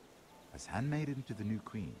 As handmaiden to the new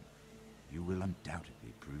queen, you will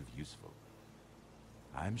undoubtedly prove useful.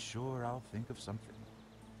 I'm sure I'll think of something.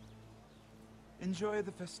 Enjoy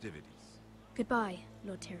the festivities. Goodbye,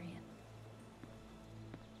 Lord Tyrion.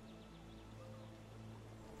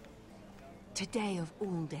 Today of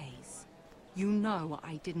all days. You know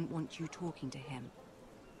I didn't want you talking to him.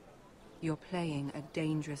 You're playing a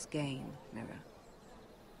dangerous game, Mira.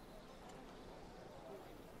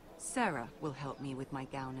 Sarah will help me with my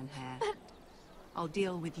gown and hair. But... I'll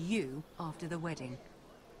deal with you after the wedding.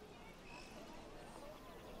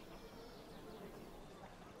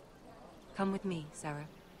 Come with me, Sarah.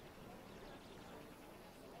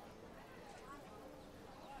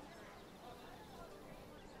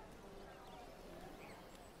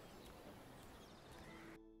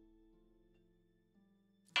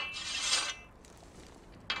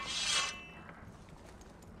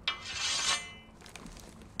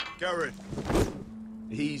 Garrett!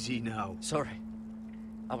 Easy now. Sorry.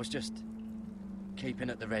 I was just... keeping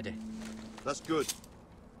at the ready. That's good.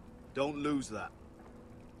 Don't lose that.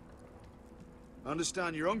 I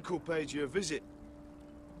understand your uncle paid you a visit.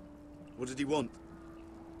 What did he want?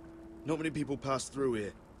 Not many people pass through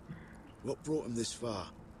here. What brought him this far?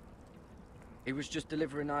 He was just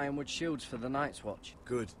delivering ironwood shields for the Night's Watch.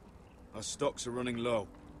 Good. Our stocks are running low.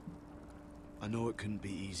 I know it couldn't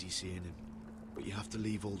be easy seeing him, but you have to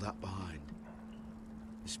leave all that behind.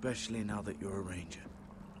 Especially now that you're a ranger.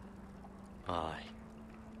 Aye.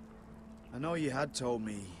 I know you had told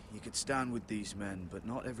me you could stand with these men, but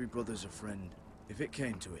not every brother's a friend, if it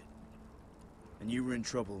came to it. And you were in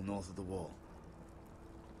trouble north of the wall.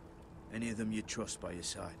 Any of them you'd trust by your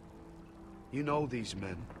side. You know these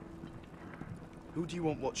men. Who do you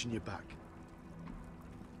want watching your back?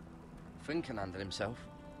 Finn can handle himself.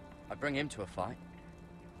 I'd bring him to a fight.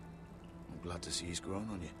 I'm glad to see he's grown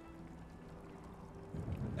on you.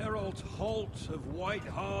 Herald Holt of White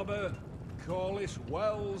Harbour, Corliss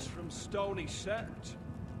Wells from Stony Sept.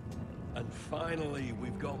 And finally,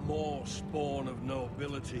 we've got more spawn of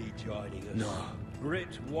nobility joining us. No.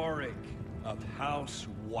 Britt Warwick of House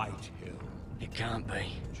Whitehill. It can't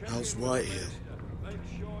be. House Whitehill.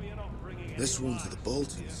 This one's for the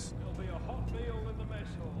Boltons. There'll be a hot meal in the mess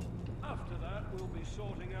hall. After that, we'll be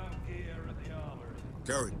sorting out gear at the armory.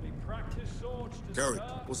 Garrett. There'll be practice swords to Garrett,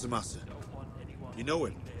 start. what's the matter? You know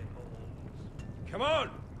him? Come on,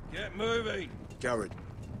 get moving. Garrett.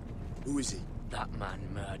 Who is he? That man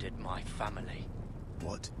murdered my family.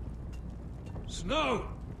 What? Snow!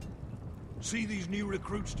 See these new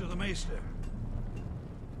recruits to the Maester?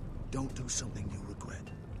 Don't do something you'll regret.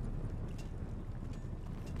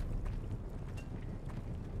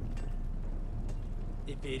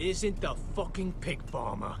 If it isn't the fucking pig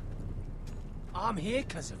farmer. I'm here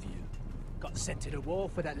because of you. Got sent to the war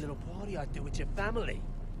for that little party I do with your family.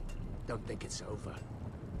 Don't think it's over.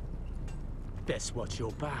 Best watch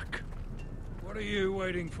your back. What are you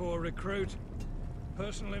waiting for, recruit?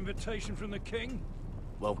 Personal invitation from the king?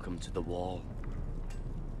 Welcome to the wall,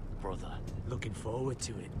 brother. Looking forward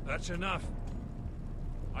to it. That's enough.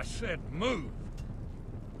 I said move.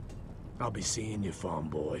 I'll be seeing you, farm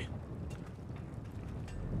boy.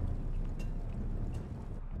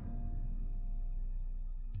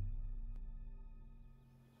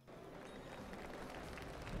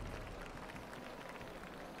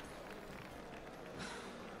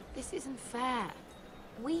 This isn't fair.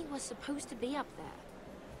 We were supposed to be up there.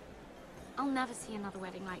 I'll never see another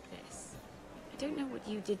wedding like this. I don't know what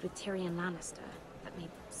you did with Tyrion Lannister that made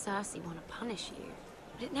Cersei want to punish you,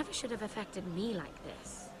 but it never should have affected me like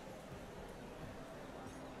this.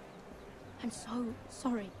 I'm so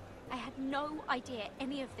sorry. I had no idea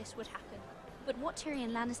any of this would happen. But what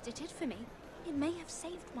Tyrion Lannister did for me, it may have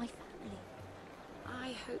saved my family.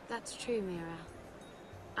 I hope that's true, Mira.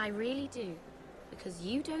 I really do. Because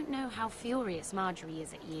you don't know how furious Marjorie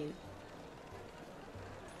is at you.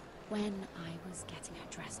 When I was getting her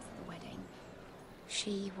dressed for the wedding,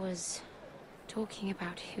 she was talking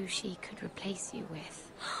about who she could replace you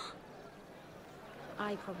with.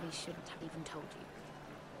 I probably shouldn't have even told you.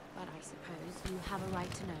 But I suppose you have a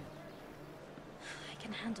right to know. I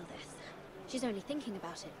can handle this. She's only thinking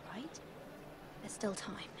about it, right? There's still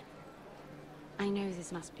time. I know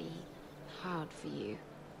this must be hard for you.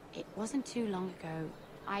 It wasn't too long ago,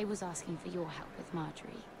 I was asking for your help with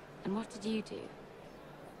Marjorie. And what did you do?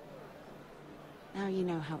 Now you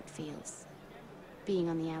know how it feels, being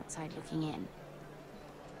on the outside looking in.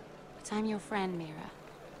 But I'm your friend, Mira.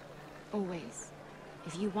 Always.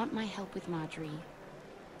 If you want my help with Marjorie,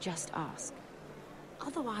 just ask.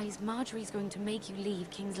 Otherwise, Marjorie's going to make you leave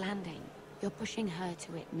King's Landing. You're pushing her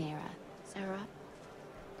to it, Mira. Sarah,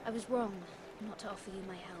 I was wrong not to offer you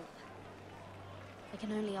my help. I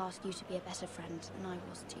can only ask you to be a better friend than I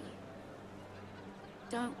was to you.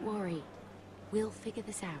 Don't worry. We'll figure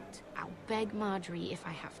this out. I'll beg Marjorie if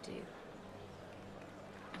I have to.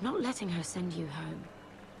 I'm not letting her send you home.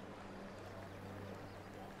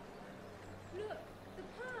 Look, the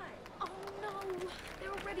pie! Oh no!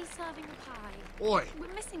 They're already serving the pie. Oi!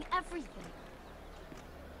 We're missing everything.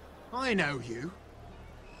 I know you.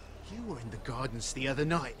 You were in the gardens the other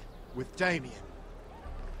night with Damien.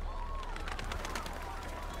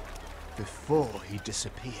 Before he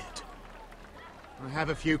disappeared. I have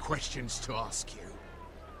a few questions to ask you.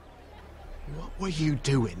 What were you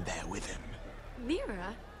doing there with him?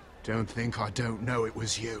 Mira? Don't think I don't know it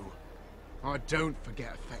was you. I don't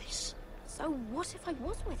forget a face. So what if I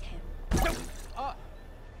was with him?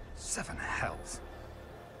 Seven hells.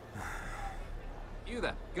 You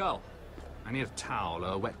there, girl. I need a towel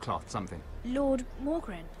or a wet cloth, something. Lord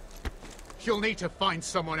Morgren. You'll need to find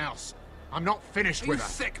someone else. I'm not finished with her. Are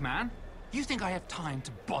you sick, man? You think I have time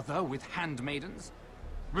to bother with handmaidens?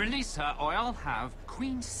 Release her, or I'll have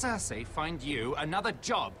Queen Cersei find you another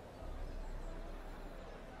job.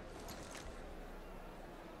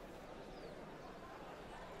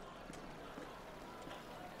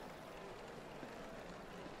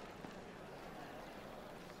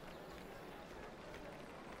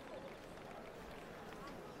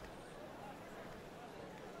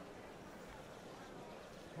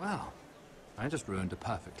 Well, I just ruined a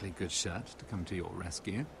perfectly good shirt to come to your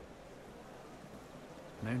rescue.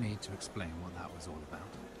 No need to explain what that was all about.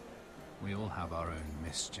 We all have our own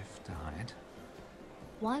mischief to hide.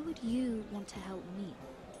 Why would you want to help me?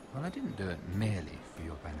 Well, I didn't do it merely for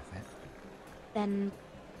your benefit. Then,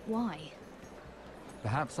 why?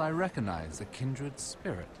 Perhaps I recognize a kindred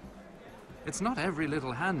spirit. It's not every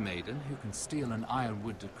little handmaiden who can steal an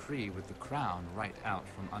ironwood decree with the crown right out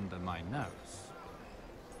from under my nose.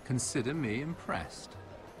 Consider me impressed.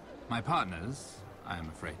 My partners, I am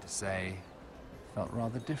afraid to say, felt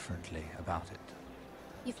rather differently about it.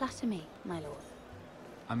 You flatter me, my lord.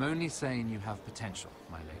 I'm only saying you have potential,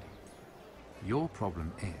 my lady. Your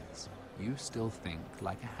problem is, you still think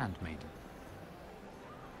like a handmaiden.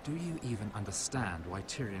 Do you even understand why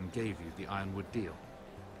Tyrion gave you the Ironwood deal?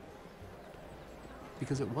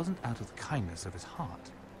 Because it wasn't out of the kindness of his heart.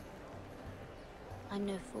 I'm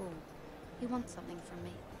no fool. He wants something from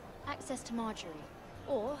me. Access to Marjorie.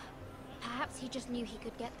 Or, perhaps he just knew he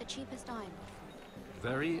could get the cheapest ironwood from me.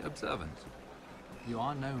 Very observant. You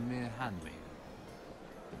are no mere handmaiden.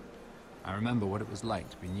 I remember what it was like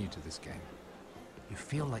to be new to this game. You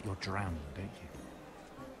feel like you're drowning, don't you?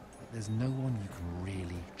 But there's no one you can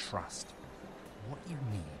really trust. What you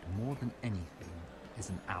need, more than anything, is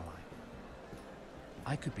an ally.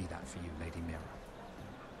 I could be that for you, Lady Mira.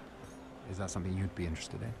 Is that something you'd be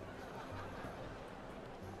interested in?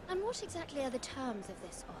 And what exactly are the terms of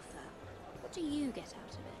this offer? What do you get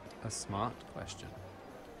out of it? A smart question.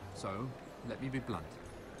 So, let me be blunt.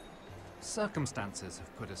 Circumstances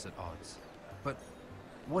have put us at odds. But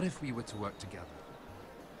what if we were to work together?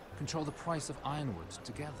 Control the price of ironwood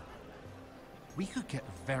together? We could get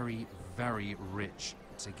very, very rich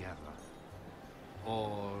together.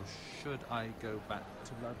 Or should I go back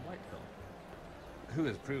to Lord Whitehill, who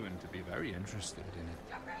has proven to be very interested in it?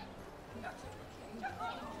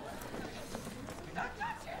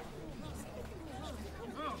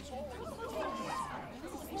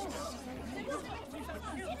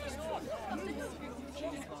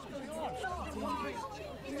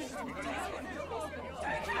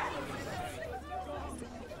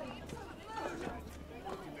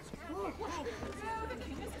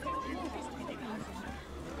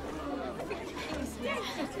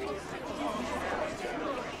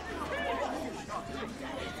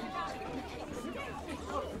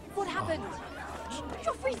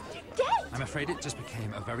 afraid it just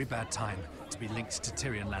became a very bad time to be linked to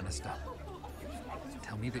Tyrion Lannister.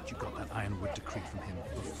 Tell me that you got that Ironwood decree from him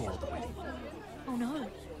before the wedding. Oh no.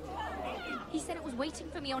 He said it was waiting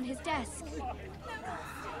for me on his desk. What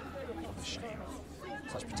a shame.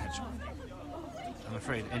 Such potential. I'm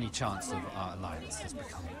afraid any chance of our alliance has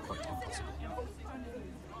become quite impossible.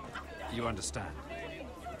 You understand,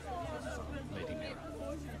 Lady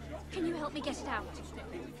Mira? Can you help me get it out?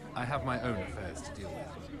 I have my own affairs to deal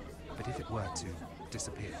with. But if it were to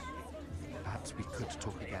disappear, perhaps we could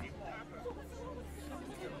talk again.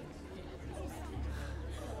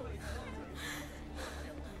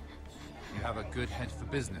 You have a good head for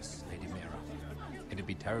business, Lady Mira. It'd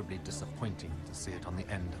be terribly disappointing to see it on the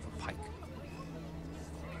end of a pike.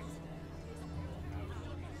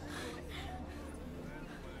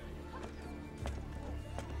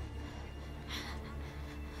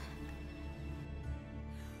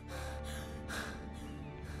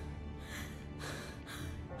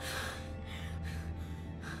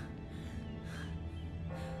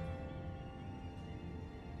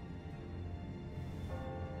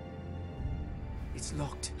 It's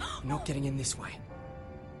locked. You're not getting in this way.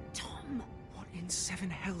 Tom! What in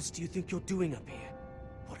seven hells do you think you're doing up here?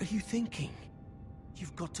 What are you thinking?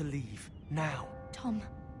 You've got to leave. Now. Tom,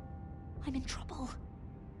 I'm in trouble.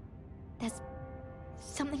 There's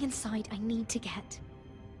something inside I need to get.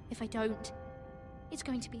 If I don't, it's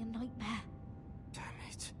going to be a nightmare. Damn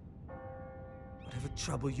it. Whatever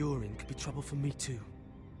trouble you're in could be trouble for me too.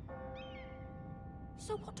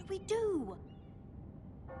 So what do we do?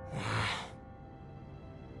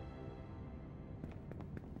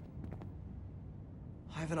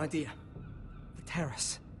 I have an idea. The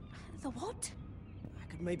terrace. The what? I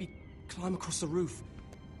could maybe climb across the roof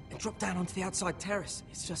and drop down onto the outside terrace.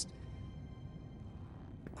 It's just...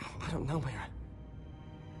 I don't know, Mira.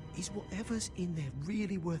 Is whatever's in there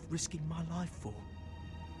really worth risking my life for?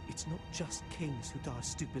 It's not just kings who die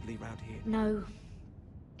stupidly round here. No,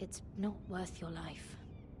 it's not worth your life.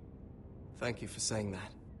 Thank you for saying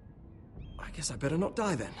that. I guess I better not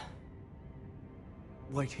die then.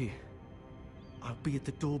 Wait here. I'll be at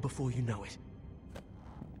the door before you know it.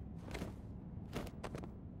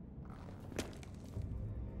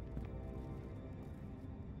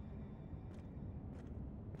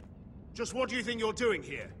 Just what do you think you're doing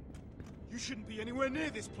here? You shouldn't be anywhere near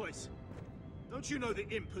this place. Don't you know the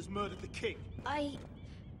imp has murdered the king? I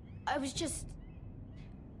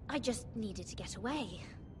just needed to get away.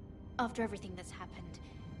 After everything that's happened,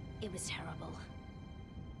 it was terrible.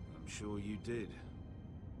 I'm sure you did.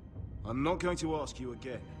 I'm not going to ask you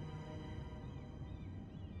again.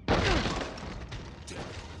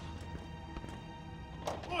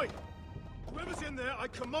 Oi! Whoever's in there, I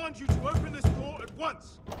command you to open this door at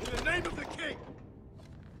once! In the name of the king!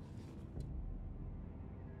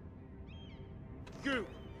 You!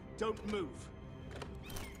 Don't move.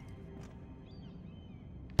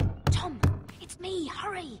 Tom! It's me!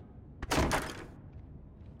 Hurry!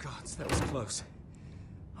 Gods, that was close.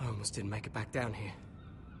 I almost didn't make it back down here.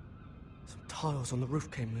 Some tiles on the roof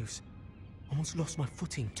came loose. Almost lost my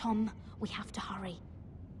footing. Tom, we have to hurry.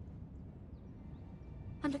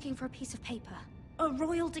 I'm looking for a piece of paper. A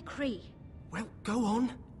royal decree. Well, go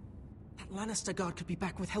on. That Lannister guard could be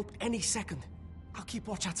back with help any second. I'll keep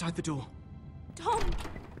watch outside the door. Tom!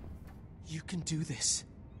 You can do this.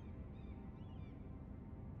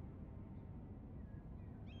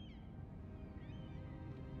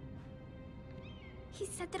 He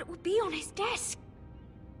said that it would be on his desk.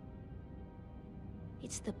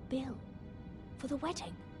 It's the bill for the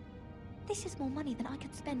wedding. This is more money than I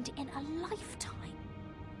could spend in a lifetime.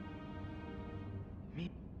 Me?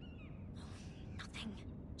 Nothing.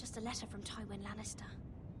 Just a letter from Tywin Lannister.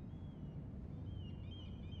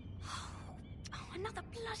 Oh, another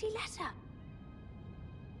bloody letter.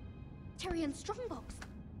 Tyrion's strongbox.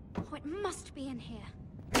 Oh, it must be in here.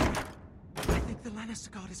 I think the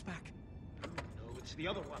Lannister guard is back. No, it's the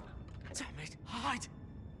other one. Damn it! Hide!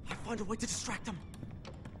 I'll find a way to distract them.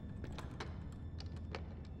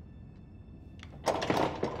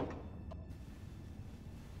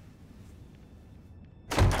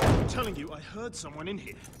 I'm telling you, I heard someone in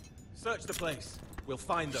here. Search the place. We'll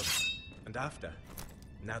find them. And after,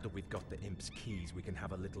 now that we've got the imp's keys, we can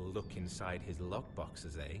have a little look inside his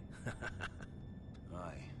lockboxes, eh?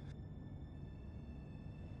 Aye.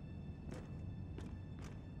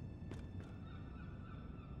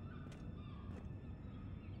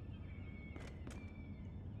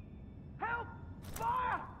 Help!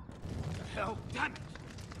 Fire! What the hell? Damn it!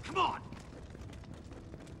 Come on!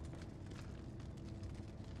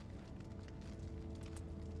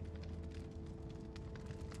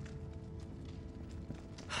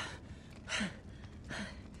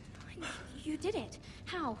 You did it.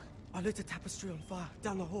 How? I lit a tapestry on fire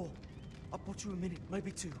down the hall. I bought you a minute,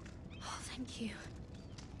 maybe two. Oh, thank you.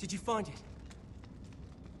 Did you find it?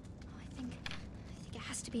 I think it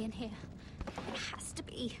has to be in here. It has to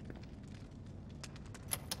be.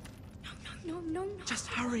 No. Just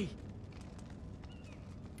hurry.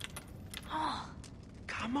 Oh.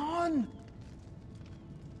 Come on.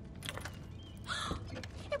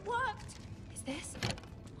 It worked. Is this?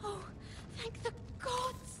 Oh, thank the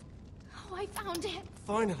gods. Oh, I found it.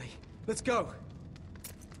 Finally. Let's go.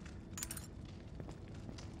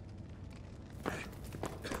 If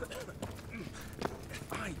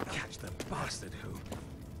I catch the bastard who...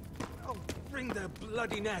 I'll wring their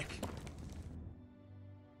bloody neck.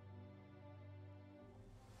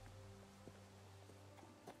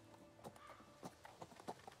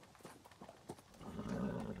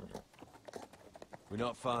 We're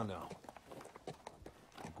not far now.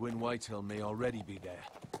 Gwyn Whitehill may already be there.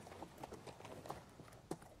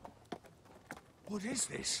 What is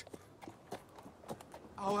this?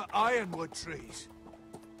 Our ironwood trees.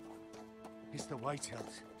 It's the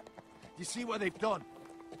Whitehills. You see what they've done?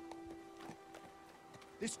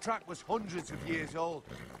 This track was hundreds of years old.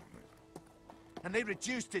 And they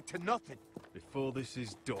reduced it to nothing. Before this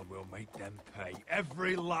is done, we'll make them pay.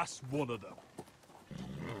 Every last one of them.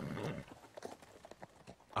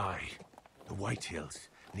 Aye. The Whitehills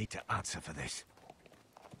need to answer for this.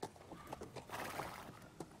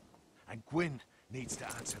 And Gwyn needs to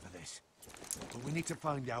answer for this. But we need to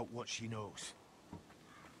find out what she knows.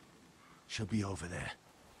 She'll be over there.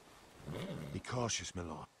 Be cautious, my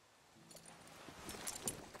lord.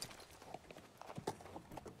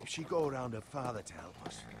 If she go around her father to help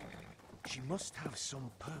us, she must have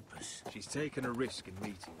some purpose. She's taken a risk in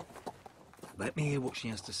meeting me. Let me hear what she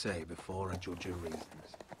has to say before I judge her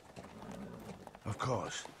reasons. Of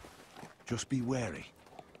course. Just be wary.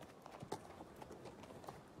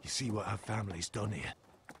 You see what our family's done here.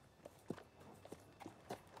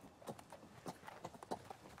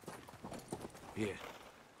 Here.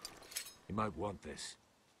 You might want this.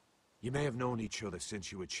 You may have known each other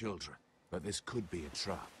since you were children, but this could be a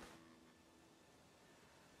trap.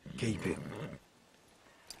 Keep it.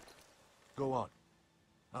 Go on.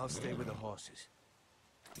 I'll stay with the horses.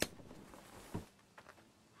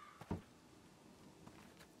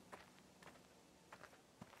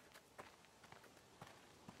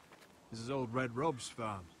 This is old Red Rob's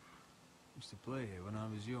farm. Used to play here when I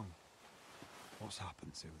was young. What's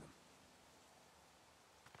happened to them?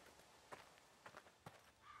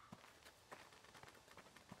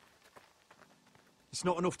 It's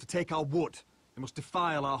not enough to take our wood. They must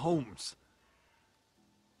defile our homes.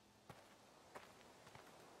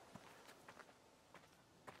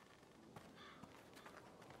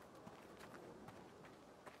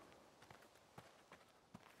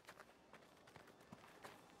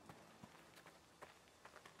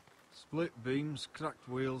 Split beams, cracked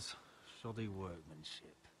wheels, shoddy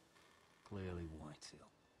workmanship. Clearly Whitehill.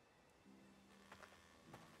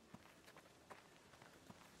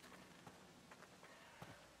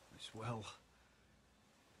 This well.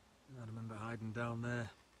 I remember hiding down there,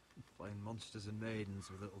 playing monsters and maidens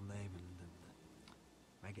with little Naaman and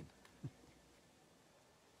Megan.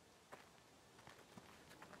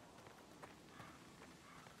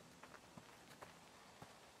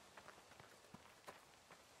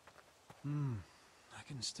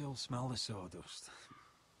 I can still smell the sawdust.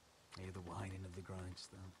 Hear the whining of the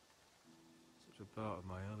grindstone. Such a part of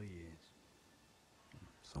my early years.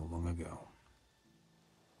 So long ago.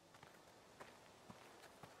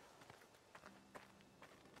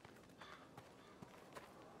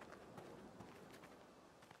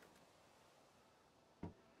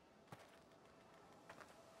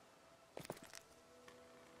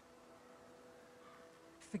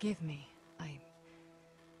 Forgive me.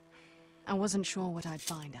 I wasn't sure what I'd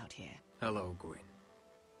find out here. Hello, Gwyn.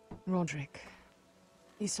 Roderick,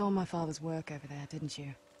 you saw my father's work over there, didn't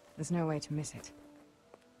you? There's no way to miss it.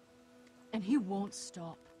 And he won't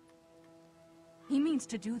stop. He means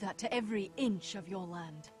to do that to every inch of your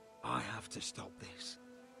land. I have to stop this.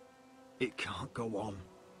 It can't go on.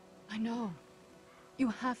 I know. You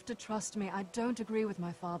have to trust me. I don't agree with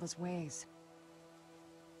my father's ways.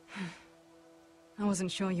 I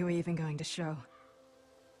wasn't sure you were even going to show.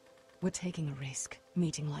 We're taking a risk,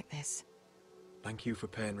 meeting like this. Thank you for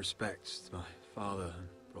paying respects to my father and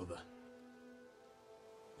brother.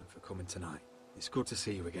 And for coming tonight. It's good to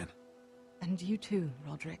see you again. And you too,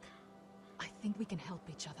 Roderick. I think we can help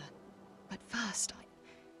each other. But first,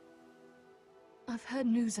 I've heard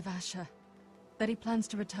news of Asher. That he plans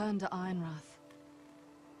to return to Ironrath.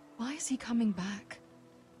 Why is he coming back?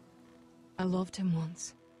 I loved him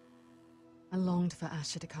once. I longed for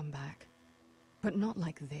Asher to come back. But not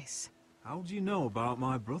like this. How do you know about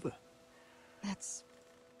my brother? That's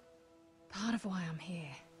part of why I'm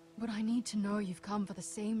here. But I need to know you've come for the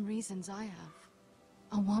same reasons I have.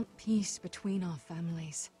 I want peace between our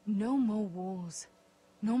families. No more wars.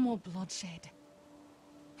 No more bloodshed.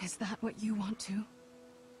 Is that what you want too?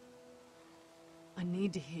 I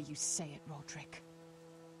need to hear you say it, Roderick.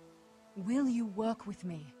 Will you work with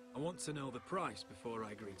me? I want to know the price before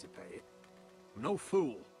I agree to pay it. I'm no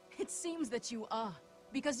fool. It seems that you are,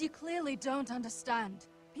 because you clearly don't understand.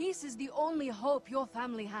 Peace is the only hope your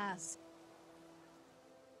family has.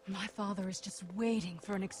 My father is just waiting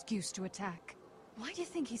for an excuse to attack. Why do you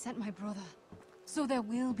think he sent my brother? So there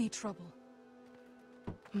will be trouble.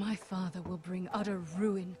 My father will bring utter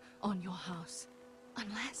ruin on your house.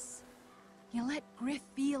 Unless you let Griff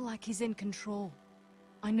feel like he's in control.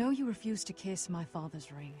 I know you refuse to kiss my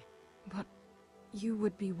father's ring, but you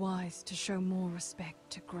would be wise to show more respect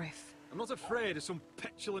to Griff. I'm not afraid of some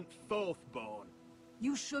petulant fourth-born.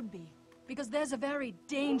 You should be, because there's a very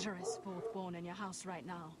dangerous fourth-born in your house right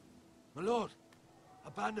now. My lord,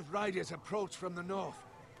 a band of riders approach from the north.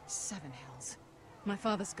 Seven Hills. My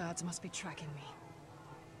father's guards must be tracking me.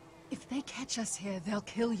 If they catch us here, they'll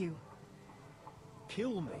kill you.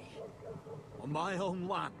 Kill me? On my own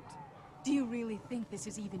land? Do you really think this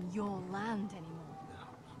is even your land anymore?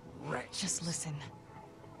 Wretches. Just listen.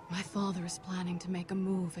 My father is planning to make a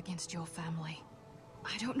move against your family.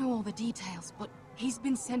 I don't know all the details, but he's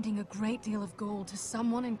been sending a great deal of gold to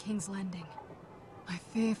someone in King's Landing. I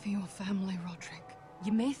fear for your family, Roderick.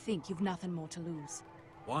 You may think you've nothing more to lose.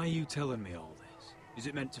 Why are you telling me all this? Is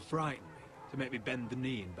it meant to frighten me? To make me bend the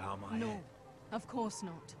knee and bow my head? No, of course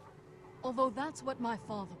not. Although that's what my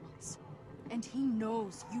father wants. And he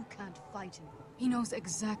knows you can't fight him. He knows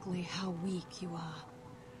exactly how weak you are.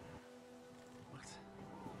 What?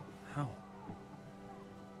 How?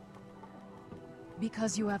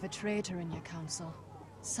 Because you have a traitor in your council.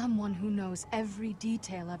 Someone who knows every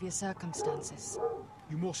detail of your circumstances.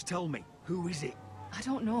 You must tell me. Who is it? I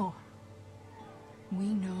don't know. We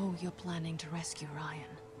know you're planning to rescue Ryan.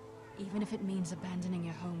 Even if it means abandoning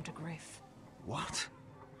your home to Griff. What?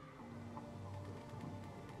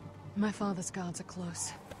 My father's guards are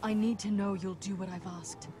close. I need to know you'll do what I've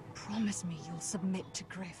asked. Promise me you'll submit to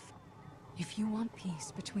Griff. If you want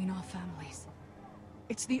peace between our families,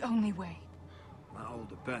 it's the only way. That all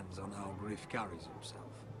depends on how Griff carries himself.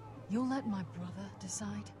 You'll let my brother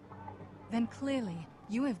decide? Then clearly,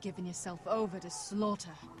 you have given yourself over to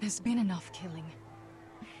slaughter. There's been enough killing.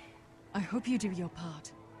 I hope you do your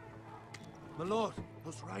part. My lord,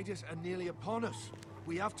 those riders are nearly upon us.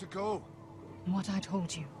 We have to go. What I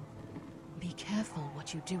told you. Be careful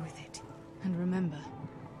what you do with it. And remember,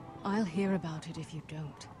 I'll hear about it if you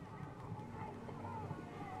don't.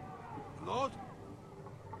 Lord?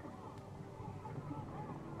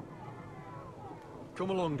 Come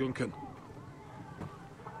along, Duncan.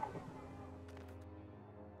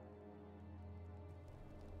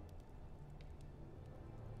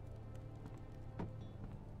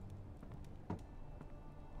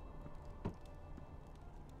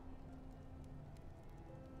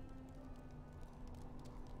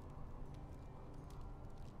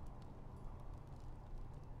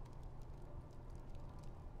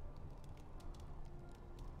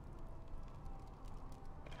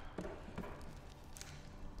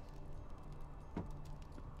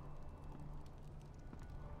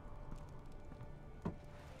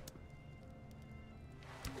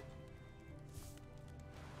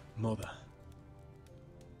 Mother.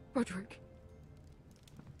 Roderick.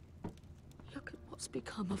 Look at what's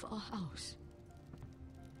become of our house.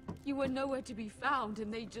 You were nowhere to be found,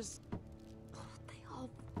 and they just... Oh, they are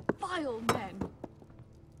vile men.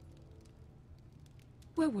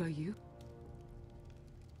 Where were you?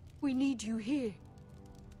 We need you here.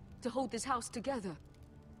 To hold this house together.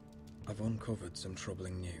 I've uncovered some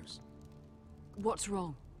troubling news. What's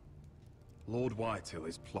wrong? Lord Whitehill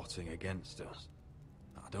is plotting against us.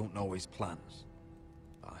 I don't know his plans,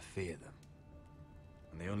 but I fear them.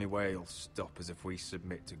 And the only way he'll stop is if we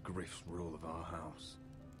submit to Griff's rule of our house.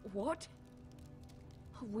 What?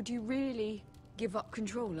 Would you really give up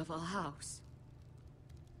control of our house?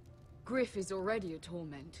 Griff is already a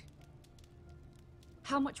torment.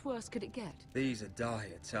 How much worse could it get? These are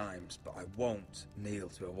dire times, but I won't kneel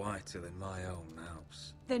to a Whitehill in my own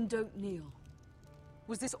house. Then don't kneel.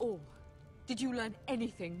 Was this all? Did you learn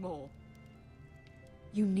anything more?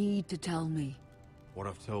 You need to tell me. What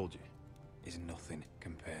I've told you is nothing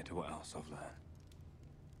compared to what else I've learned.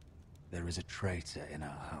 There is a traitor in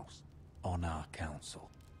our house, on our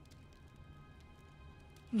council.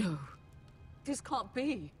 No. This can't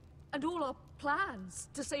be. And all our plans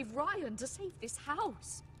to save Ryan, to save this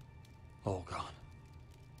house. All gone.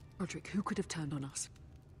 Roderick, who could have turned on us?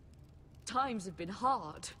 Times have been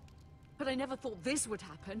hard, but I never thought this would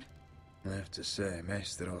happen. I have to say,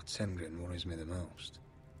 Maester Ortengren worries me the most.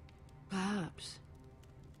 Perhaps.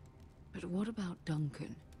 But what about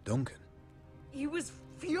Duncan? Duncan? He was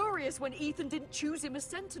furious when Ethan didn't choose him as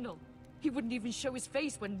Sentinel. He wouldn't even show his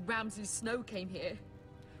face when Ramsay Snow came here.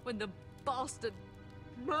 When the bastard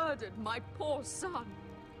murdered my poor son.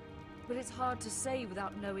 But it's hard to say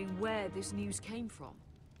without knowing where this news came from.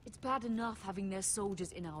 It's bad enough having their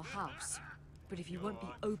soldiers in our house. But if you won't be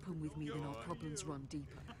open with me, then our problems run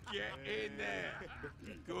deeper. Get in there.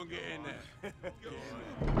 Go and get in there.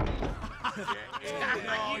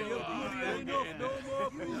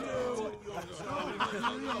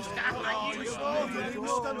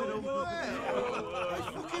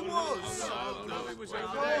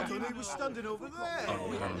 He was standing over there.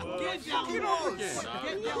 Get down there again.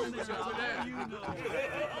 Get down there over there.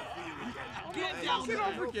 Get down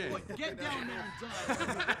there again. Get down there and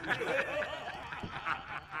die.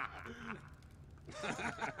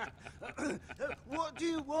 What do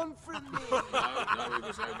you want from me? No, he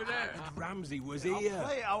was over there. And Ramsay was here. I'll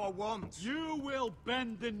play it how I want. You will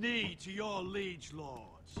bend the knee to your liege lord.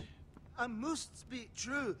 I must speak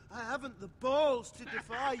true. I haven't the balls to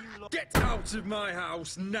defy you lot. Get out of my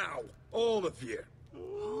house now, all of you.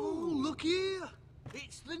 Oh, look here.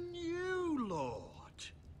 It's the new lord.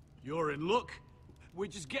 You're in luck. We're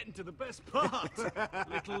just getting to the best part.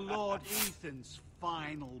 Little Lord Ethan's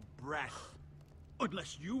final breath.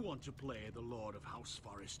 Unless you want to play the Lord of House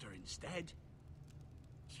Forrester instead.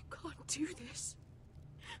 You can't do this.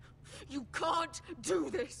 You can't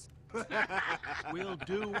do this. We'll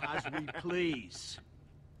do as we please.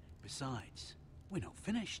 Besides, we're not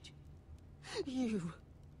finished. You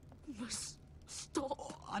must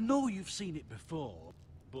stop. I know you've seen it before,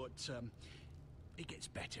 but it gets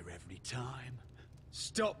better every time.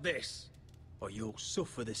 Stop this, or you'll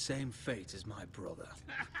suffer the same fate as my brother.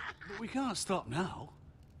 But we can't stop now.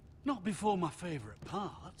 Not before my favourite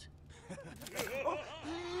part. Oh,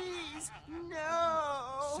 please,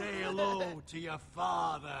 no! Say hello to your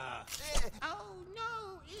father. Oh,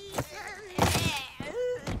 no, Ethan!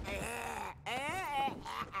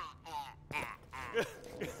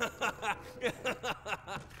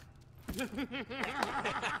 He's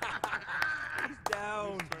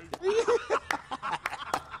down.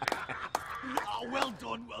 Oh, well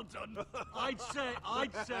done, well done. I'd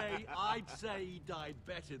say he died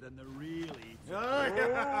better than the real Ethan.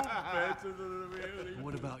 Better than the real Ethan.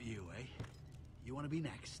 What about you, eh? You want to be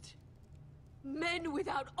next? Men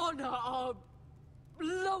without honor are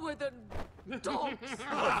lower than dogs.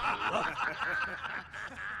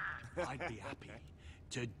 I'd be happy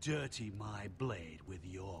to dirty my blade with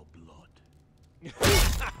your blood.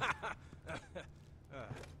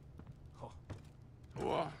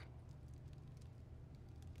 What?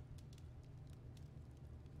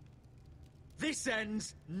 This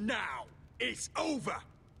ends now. It's over.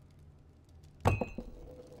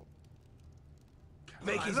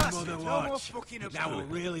 Make his that's mother it. No watch. more fucking about Now we'll it.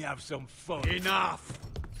 really have some fun. Enough!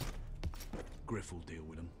 Griff will deal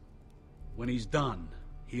with him. When he's done,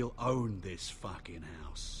 he'll own this fucking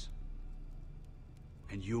house.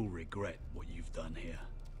 And you'll regret what you've done here.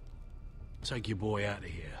 Take your boy out of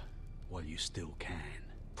here while you still can.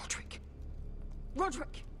 Roderick!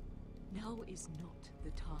 Roderick! Now is not the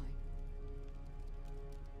time.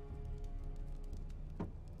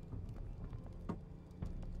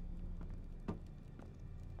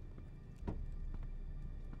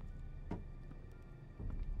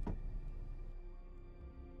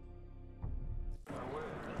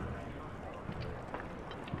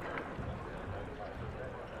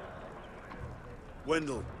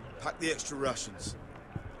 Wendell, pack the extra rations.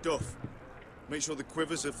 Duff, make sure the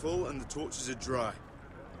quivers are full and the torches are dry.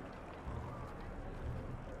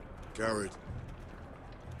 Garrett.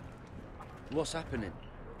 What's happening?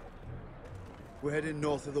 We're heading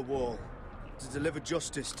north of the wall to deliver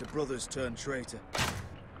justice to brothers turned traitor.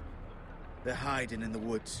 They're hiding in the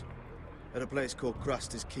woods at a place called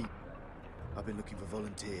Craster's Keep. I've been looking for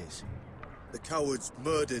volunteers. The cowards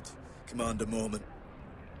murdered Commander Mormont.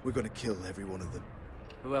 We're gonna kill every one of them.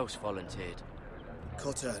 Who else volunteered?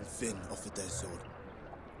 Cotter and Finn offered their sword.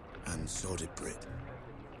 And so did Britt.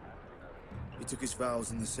 He took his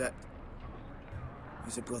vows in the Sept.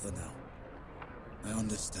 He's a brother now. I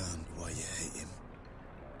understand why you hate him.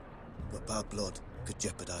 But bad blood could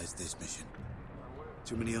jeopardize this mission.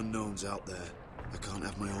 Too many unknowns out there. I can't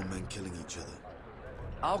have my own men killing each other.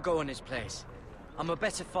 I'll go in his place. I'm a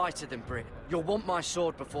better fighter than Britt. You'll want my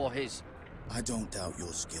sword before his. I don't doubt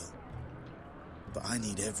your skill. But I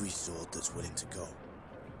need every sword that's willing to go.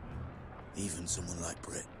 Even someone like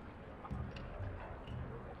Britt.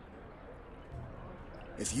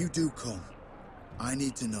 If you do come, I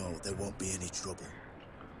need to know there won't be any trouble.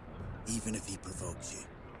 Even if he provokes you.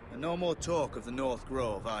 And no more talk of the North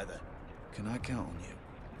Grove, either. Can I count on you?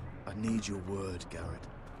 I need your word, Garrett.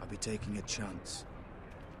 I'll be taking a chance.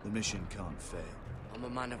 The mission can't fail. I'm a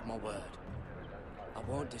man of my word. I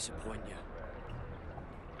won't disappoint you.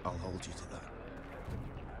 I'll hold you to that.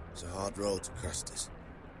 It's a hard road to Crestus.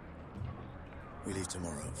 We leave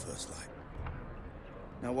tomorrow at first light.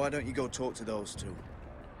 Now why don't you go talk to those two?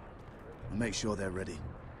 And make sure they're ready.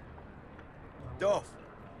 Duff!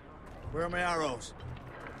 Where are my arrows?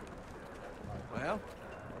 Well,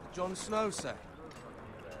 what did Jon Snow say?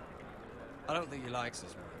 I don't think he likes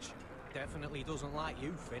us much. Definitely doesn't like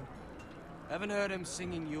you, Finn. Haven't heard him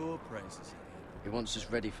singing your praises. He wants us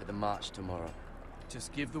ready for the march tomorrow.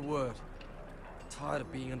 Just give the word. Tired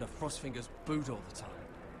of being under Frostfinger's boot all the time.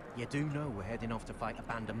 You do know we're heading off to fight a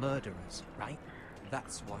band of murderers, right?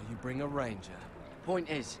 That's why you bring a ranger. Point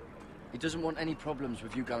is, he doesn't want any problems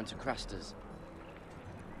with you going to Craster's.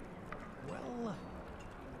 Well,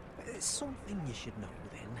 it's something you should know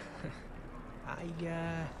then.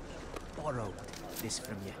 I borrowed this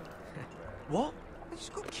from you. What? I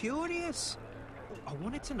just got curious. I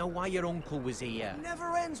wanted to know why your uncle was here.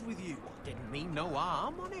 Never ends with you. Didn't mean no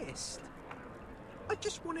harm, honest. I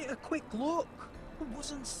just wanted a quick look. I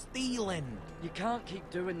wasn't stealing. You can't keep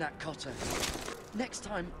doing that, Cotter. Next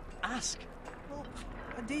time, ask. Well,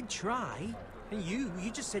 I did try. And you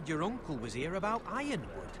just said your uncle was here about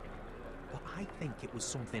Ironwood. But I think it was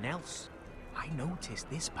something else. I noticed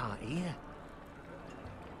this part here.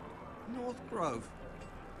 North Grove?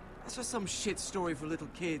 That's just some shit story for little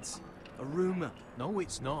kids. A rumor. No,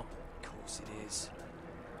 it's not. Of course it is.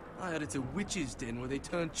 I heard it's a witch's den where they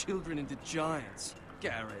turn children into giants.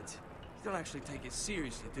 Garrett, you don't actually take it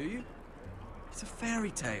seriously, do you? It's a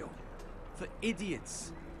fairy tale. For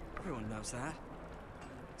idiots. Everyone knows that.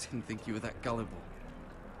 Didn't think you were that gullible.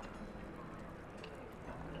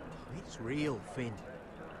 It's real, Finn.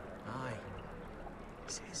 Aye.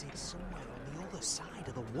 It says it's somewhere on the other side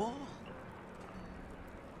of the wall.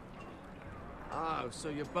 Oh, so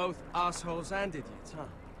you're both assholes and idiots, huh?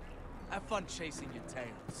 Have fun chasing your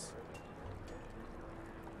tails.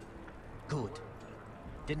 Good.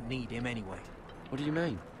 Didn't need him anyway. What do you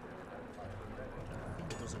mean?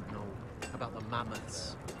 He doesn't know about the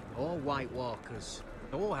mammoths, or White Walkers,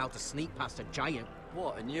 or how to sneak past a giant.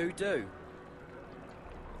 What, and you do?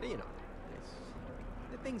 You know, it's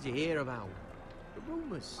the things you hear about. The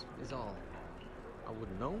rumours is all. I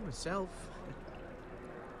wouldn't know myself.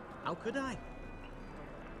 How could I?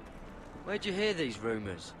 Where'd you hear these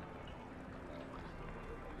rumours?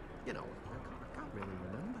 You know, I can't really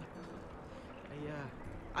remember.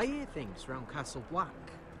 I hear things round Castle Black.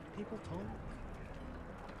 People talk.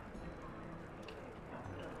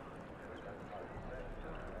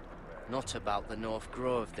 Not about the North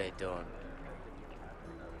Grove, they don't.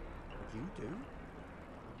 You do?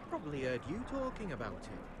 Probably heard you talking about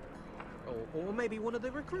it. Or maybe one of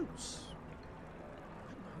the recruits.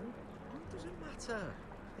 I don't know. It doesn't matter.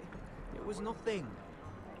 It was nothing.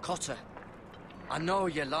 Cotter, I know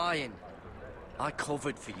you're lying. I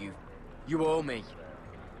covered for you. You owe me.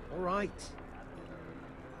 All right.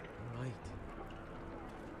 All right.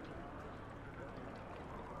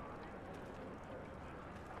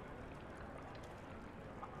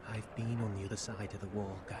 I've been on the other side of the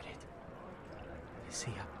wall, Garrett. You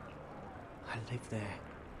see, I live there,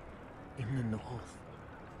 in the north.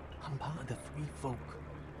 I'm part of the free folk.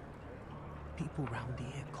 People round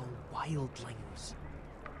here call wildlings.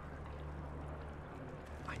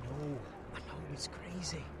 I know it's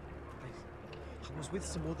crazy. I was with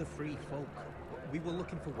some other free folk. We were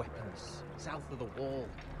looking for weapons, south of the wall.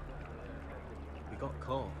 We got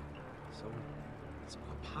caught, so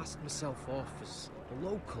I passed myself off as a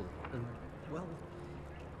local, and, well,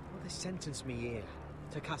 they sentenced me here,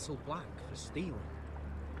 to Castle Black, for stealing.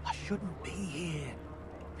 I shouldn't be here.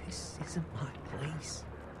 This isn't my place.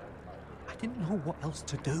 I didn't know what else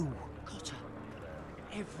to do. Cotter,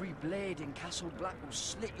 every blade in Castle Black will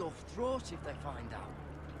slit your throat if they find out.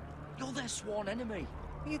 You're their sworn enemy.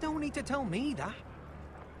 You don't need to tell me that.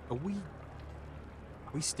 Are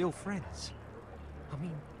we still friends? I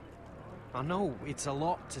mean, I know it's a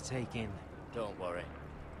lot to take in. Don't worry.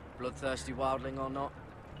 Bloodthirsty wildling or not,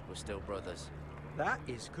 we're still brothers. That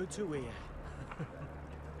is good to hear.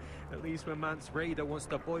 At least when Mance Raider wants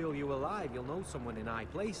to boil you alive, you'll know someone in high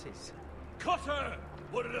places. Cotter!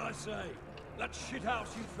 What did I say? That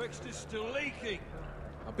shithouse you fixed is still leaking.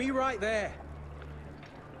 I'll be right there.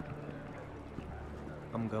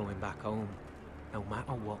 I'm going back home, no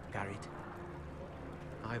matter what, Garrett.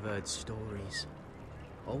 I've heard stories.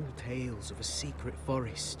 Old tales of a secret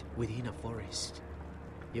forest within a forest.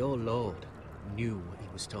 Your lord knew what he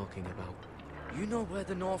was talking about. You know where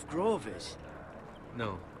the North Grove is?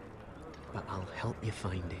 No, but I'll help you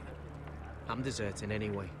find it. I'm deserting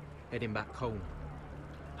anyway, heading back home.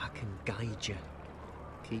 I can guide you,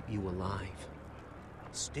 keep you alive.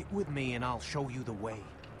 Stick with me and I'll show you the way.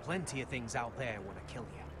 Plenty of things out there want to kill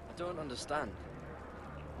you. I don't understand.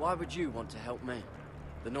 Why would you want to help me?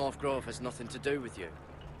 The North Grove has nothing to do with you.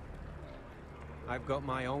 I've got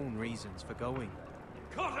my own reasons for going.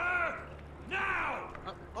 Cutter! Now!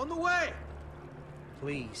 On the way!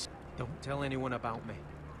 Please, don't tell anyone about me.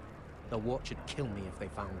 The Watch would kill me if they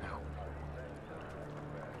found out.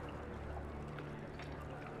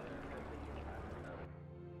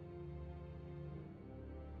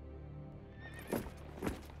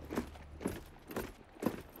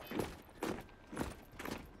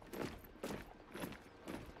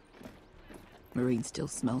 Marine still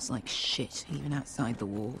smells like shit, even outside the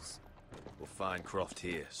walls. We'll find Croft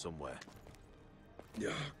here, somewhere.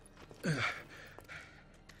 Yeah.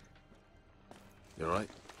 You alright?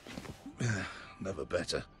 Never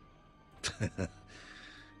better.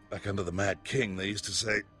 Back under the Mad King, they used to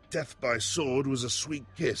say death by sword was a sweet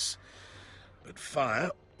kiss, but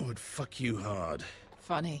fire would fuck you hard.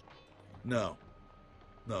 Funny. No.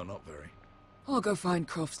 No, not very. I'll go find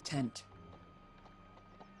Croft's tent.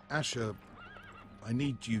 Asher, I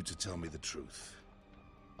need you to tell me the truth.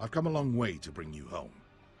 I've come a long way to bring you home.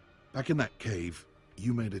 Back in that cave,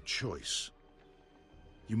 you made a choice.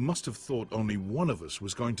 You must have thought only one of us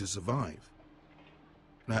was going to survive.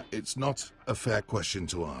 Now, it's not a fair question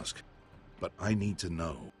to ask, but I need to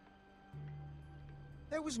know.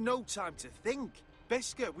 There was no time to think.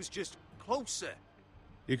 Beskar was just closer.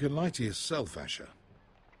 You can lie to yourself, Asher,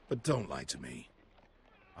 but don't lie to me.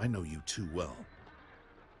 I know you too well.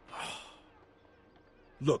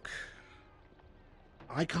 Look,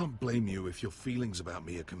 I can't blame you if your feelings about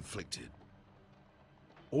me are conflicted.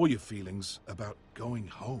 Or your feelings about going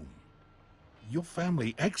home. Your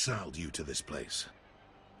family exiled you to this place.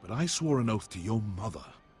 But I swore an oath to your mother.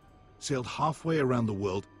 Sailed halfway around the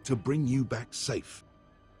world to bring you back safe.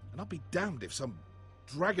 And I'll be damned if some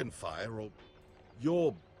dragonfire or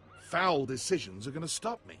your foul decisions are going to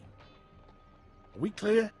stop me. Are we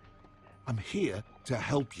clear? I'm here to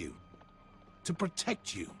help you. To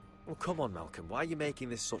protect you. Well, come on, Malcolm. Why are you making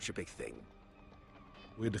this such a big thing?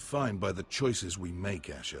 We're defined by the choices we make,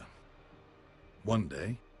 Asher. One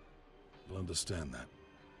day, you'll understand that.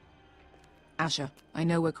 Asher, I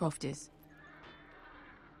know where Croft is.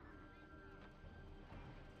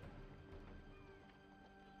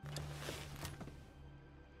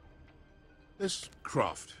 This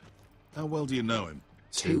Croft, how well do you know him?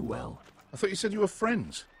 Too well. I thought you said you were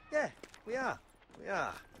friends. Yeah, we are. We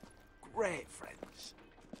are. Great friends.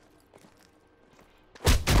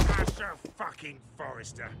 Asher fucking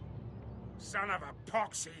Forrester. Son of a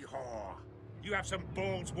poxy whore. You have some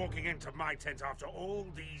balls walking into my tent after all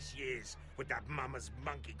these years with that mama's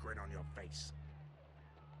monkey grin on your face.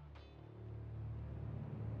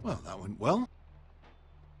 Well, that went well.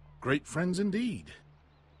 Great friends indeed.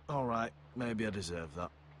 All right, maybe I deserve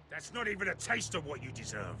that. That's not even a taste of what you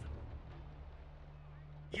deserve.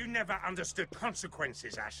 You never understood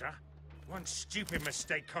consequences, Asher. One stupid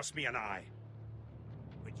mistake cost me an eye.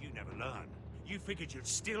 But you never learn. You figured you'd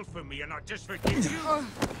steal from me and I'd just forgive you?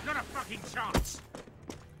 Not a fucking chance!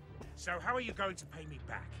 So how are you going to pay me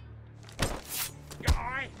back? Your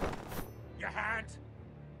eye? Your hand?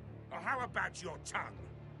 Or how about your tongue?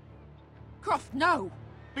 Croft, no!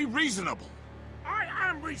 Be reasonable! I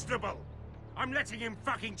am reasonable! I'm letting him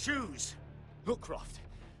fucking choose! Look, Croft,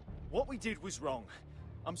 what we did was wrong.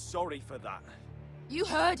 I'm sorry for that. You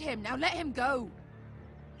heard him, now let him go!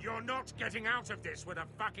 You're not getting out of this with a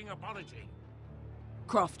fucking apology.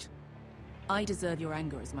 Croft, I deserve your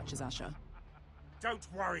anger as much as Asher. Don't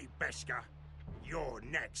worry, Beskar. You're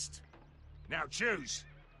next. Now choose,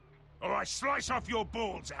 or I slice off your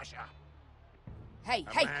balls, Asher. Hey,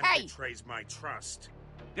 A hey, man hey! betrays my trust.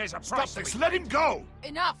 There's a Stop price this! to be Let him paid. go!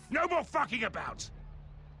 Enough! No more fucking about!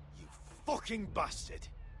 You fucking bastard.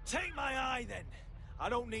 Take my eye, then. I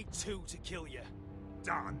don't need two to kill you.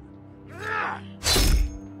 Done.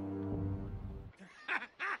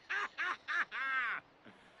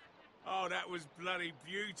 Oh, that was bloody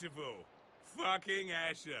beautiful. Fucking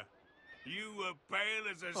Asher. You were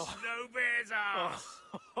pale as a snow bear's ass.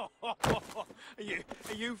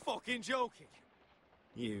 Are you fucking joking?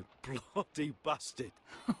 You bloody bastard.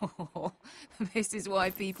 This is why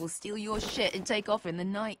people steal your shit and take off in the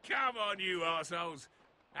night. Come on, you arseholes.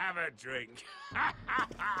 Have a drink.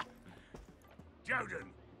 Joden,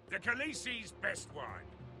 the Khaleesi's best wine.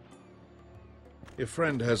 Your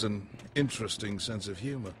friend has an interesting sense of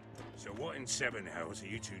humor. So what in seven hells are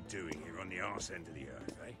you two doing here on the arse end of the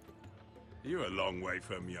earth, eh? You're a long way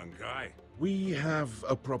from, young guy. We have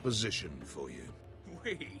a proposition for you.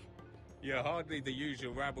 We? You're hardly the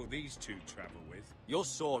usual rabble these two travel with. Your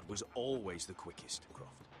sword was always the quickest,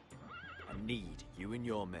 Croft. I need you and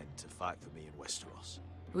your men to fight for me in Westeros.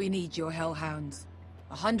 We need your hellhounds.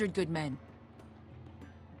 100 good men.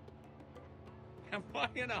 Am I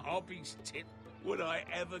in a hobby's tip? Would I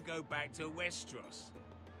ever go back to Westeros?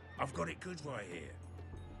 I've got it good right here.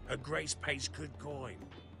 A grace pays good coin.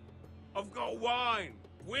 I've got wine,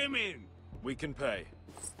 women. We can pay.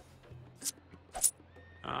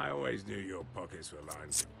 I always knew your pockets were lined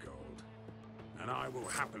with gold, and I will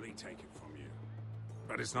happily take it from you.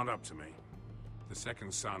 But it's not up to me. The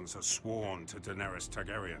Second Sons are sworn to Daenerys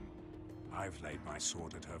Targaryen. I've laid my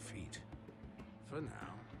sword at her feet. For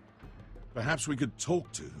now. Perhaps we could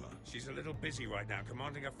talk to her. She's a little busy right now,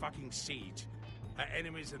 commanding a fucking siege. Her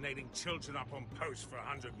enemies are nailing children up on posts for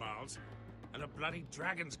 100 miles, and a bloody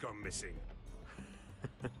dragon's gone missing.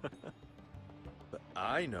 But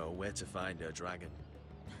I know where to find her dragon.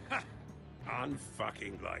 Ha!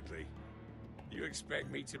 Unfucking likely. You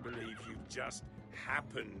expect me to believe you just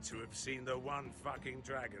happened to have seen the one fucking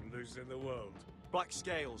dragon loose in the world? Black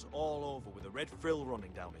scales all over with a red frill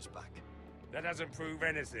running down his back. That doesn't prove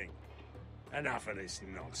anything. Enough of this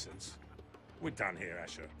nonsense. We're done here,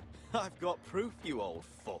 Asher. I've got proof, you old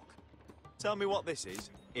fuck. Tell me what this is,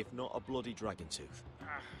 if not a bloody dragon tooth.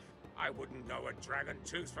 I wouldn't know a dragon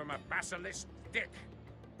tooth from a basilisk dick.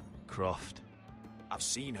 Croft, I've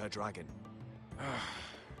seen her dragon.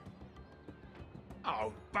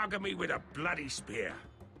 Oh, bugger me with a bloody spear.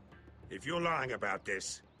 If you're lying about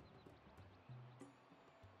this...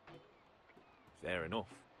 Fair enough.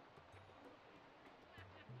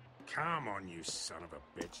 Come on, you son of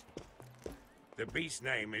a bitch. The beast's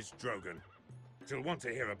name is Drogon. She'll want to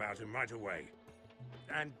hear about him right away.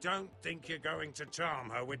 And don't think you're going to charm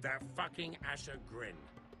her with that fucking Asher grin.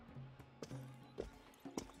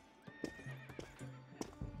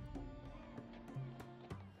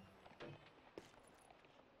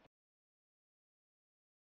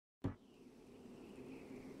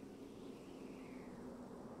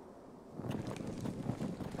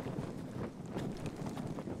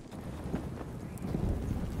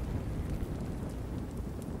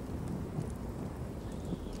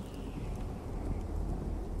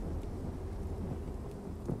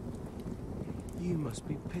 You must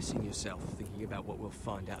be pissing yourself thinking about what we'll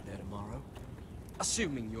find out there tomorrow.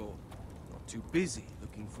 Assuming you're not too busy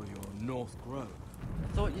looking for your North Grove. I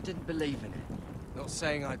thought you didn't believe in it. Not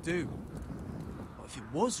saying I do. But if it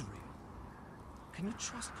was real, can you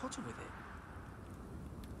trust Potter with it?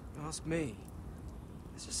 Ask me.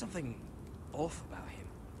 There's just something off about him.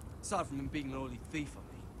 Aside from him being an oily thief on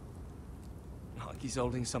me. Not like he's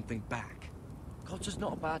holding something back. Cotter's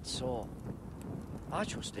not a bad sort. I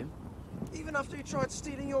trust him. Even after he tried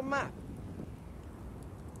stealing your map?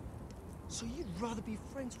 So you'd rather be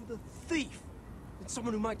friends with a thief than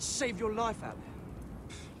someone who might save your life out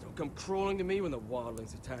there? Don't come crawling to me when the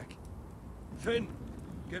wildlings attack. Finn,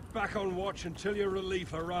 get back on watch until your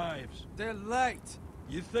relief arrives. They're late.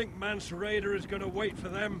 You think Mance Rayder is going to wait for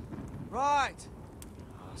them? Right.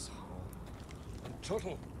 Asshole. And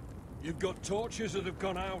Tuttle, you've got torches that have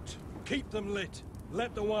gone out. Keep them lit.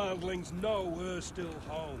 Let the wildlings know we're still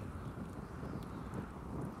home.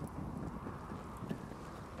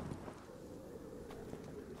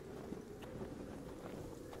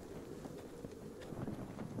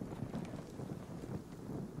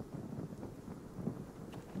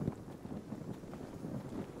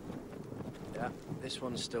 Yeah, this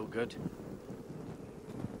one's still good.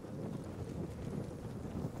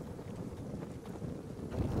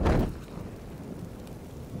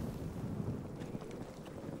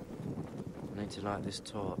 I need to light this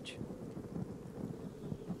torch.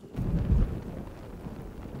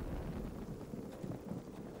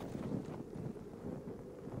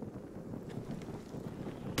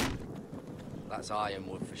 That's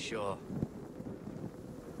ironwood for sure.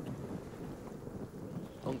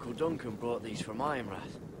 Uncle Duncan brought these from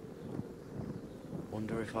Ironrath.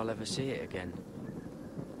 Wonder if I'll ever see it again.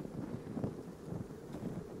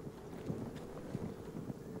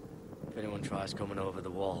 If anyone tries coming over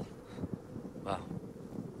the wall, well,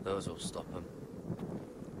 those will stop them.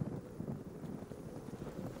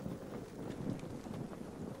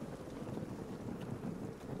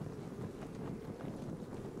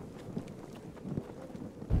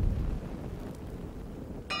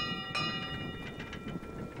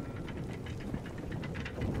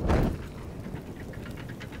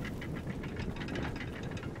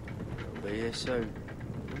 here soon.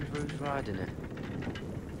 Wonder who's riding it.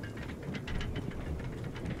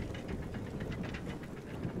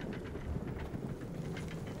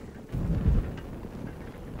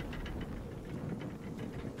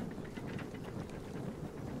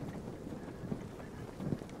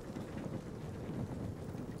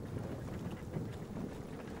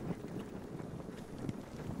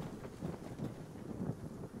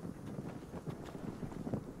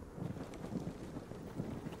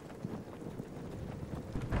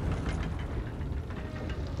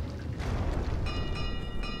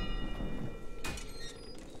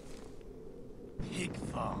 Pig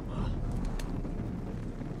farmer.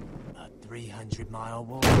 A 300-mile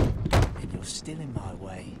walk, and you're still in my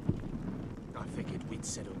way. I figured we'd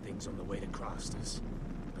settle things on the way to Crasters,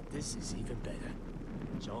 but this is even better.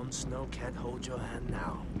 Jon Snow can't hold your hand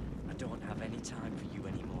now. I don't have any time for you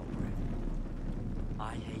anymore, Brett.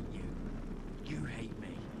 I hate you. You hate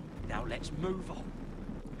me. Now let's move on.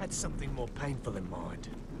 Had something more painful in mind.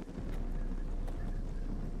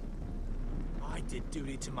 I did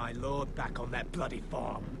duty to my lord back on that bloody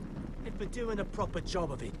farm. And for doing a proper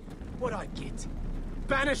job of it, what'd I get?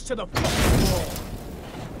 Banished to the fucking wall!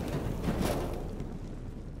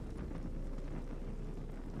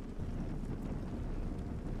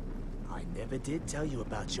 I never did tell you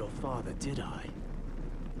about your father, did I?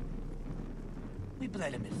 We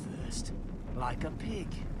bled him at first, like a pig.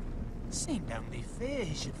 Seemed only fair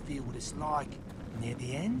he should feel what it's like. Near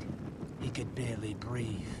the end, he could barely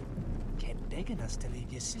breathe. Kept begging us to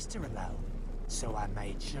leave your sister alone. So I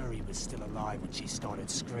made sure he was still alive when she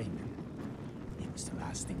started screaming. It was the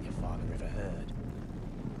last thing your father ever heard.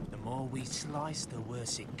 The more we sliced, the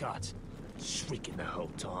worse it got. Shrieking the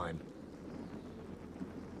whole time.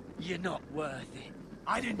 You're not worth it.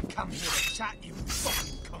 I didn't come here to chat, you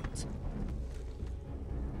fucking cunt.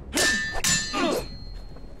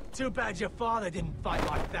 Too bad your father didn't fight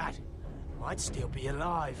like that. Might still be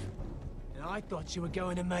alive. And I thought you were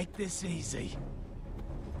going to make this easy.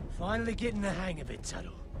 Finally getting the hang of it,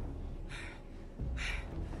 Tuttle.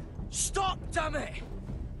 Stop, damn it!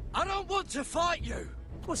 I don't want to fight you!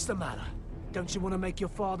 What's the matter? Don't you want to make your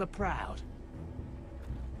father proud?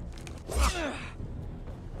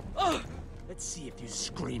 Let's see if you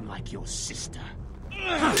scream like your sister.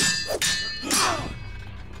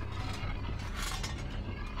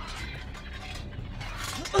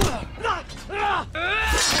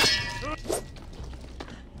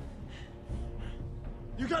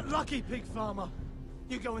 You got lucky, pig farmer.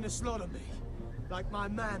 You're going to slaughter me, like my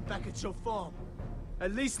man back at your farm.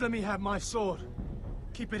 At least let me have my sword.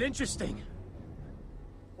 Keep it interesting.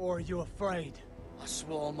 Or are you afraid? I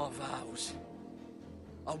swore my vows.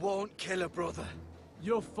 I won't kill a brother.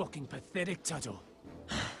 You're fucking pathetic, Tuttle.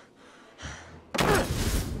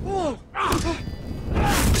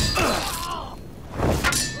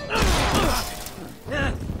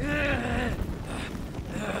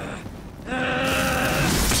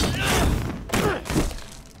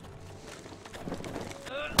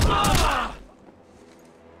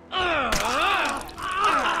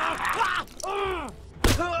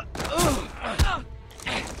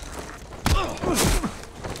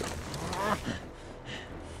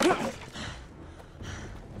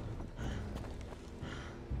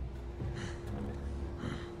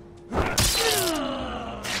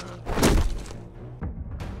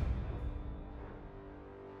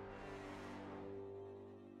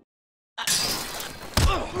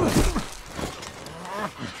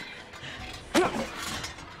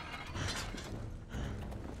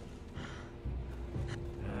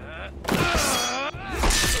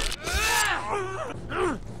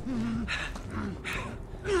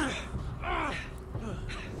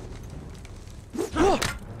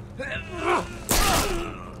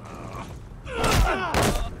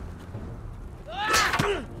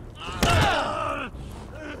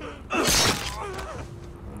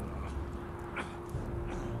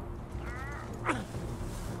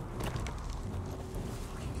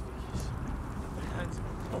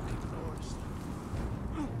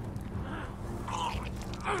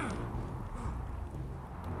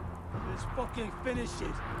 Let's fucking finish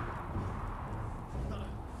it.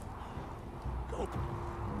 Go.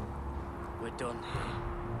 We're done here.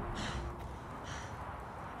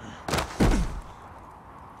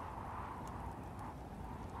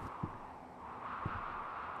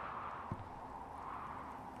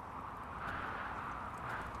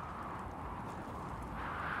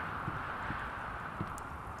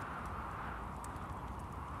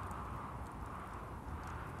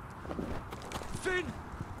 Finn!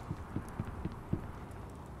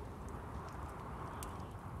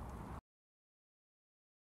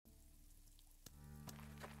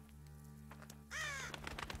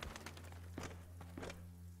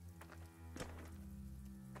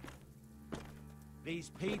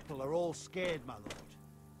 These people are all scared, my lord.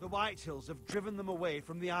 The Whitehills have driven them away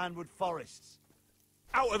from the Ironwood forests.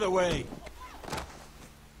 Out of the way!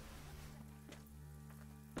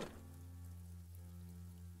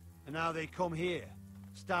 And now they come here,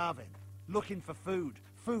 starving, looking for food.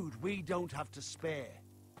 Food we don't have to spare.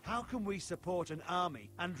 How can we support an army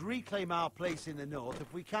and reclaim our place in the north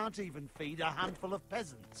if we can't even feed a handful of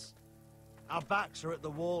peasants? Our backs are at the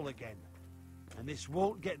wall again, and this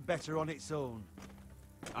won't get better on its own.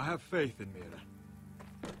 I have faith in Mira.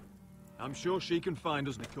 I'm sure she can find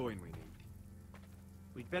us the coin we need.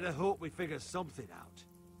 We'd better hope we figure something out.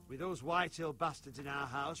 With those Whitehill bastards in our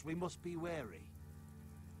house, we must be wary.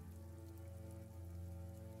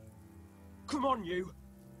 Come on, you!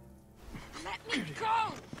 Let me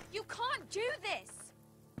go! You can't do this!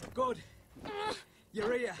 Good.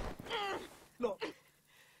 You're here. Look.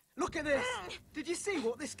 Look at this! Did you see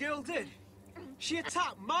what this girl did? She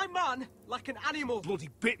attacked my man like an animal. Bloody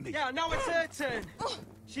bit me! Yeah, now it's her turn.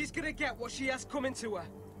 She's gonna get what she has coming to her.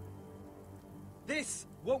 This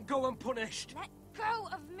won't go unpunished. Let go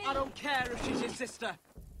of me! I don't care if she's your sister.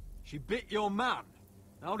 She bit your man?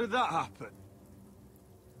 How did that happen?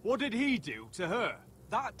 What did he do to her?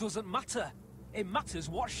 That doesn't matter. It matters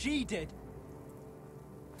what she did.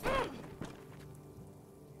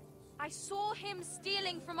 I saw him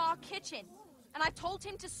stealing from our kitchen, and I told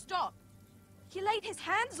him to stop. He laid his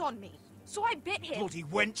hands on me, so I bit him. Bloody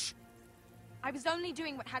wench! I was only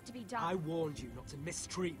doing what had to be done. I warned you not to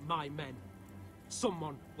mistreat my men.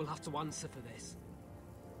 Someone will have to answer for this.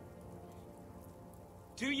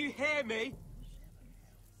 Do you hear me?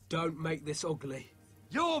 Don't make this ugly.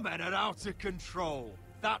 Your men are out of control.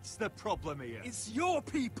 That's the problem here. It's your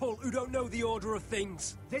people who don't know the order of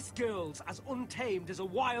things. This girl's as untamed as a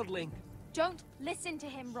wildling. Don't listen to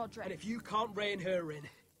him, Roderick. And if you can't rein her in,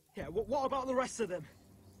 yeah, what about the rest of them?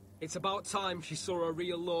 It's about time she saw a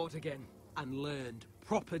real lord again and learned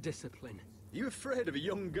proper discipline. You afraid of a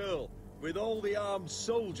young girl with all the armed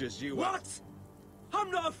soldiers you What?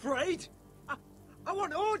 I'm not afraid. I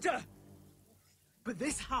want order. But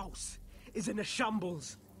this house is in a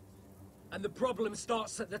shambles. And the problem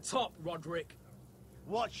starts at the top, Roderick.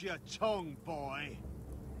 Watch your tongue, boy.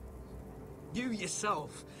 You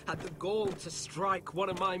yourself had the gall to strike one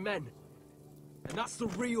of my men. And that's the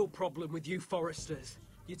real problem with you Foresters.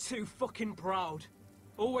 You're too fucking proud.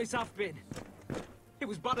 Always have been. It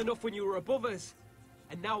was bad enough when you were above us.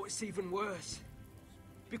 And now it's even worse.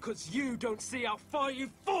 Because you don't see how far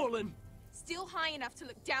you've fallen. Still high enough to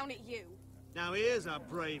look down at you. Now here's a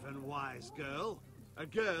brave and wise girl. A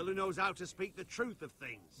girl who knows how to speak the truth of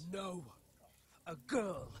things. No. A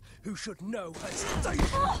girl who should know her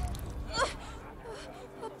station.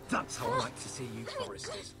 That's how I like to see you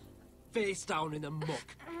Foresters. Face down in the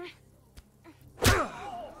muck.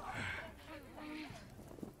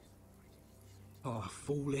 Oh,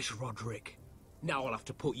 foolish Roderick. Now I'll have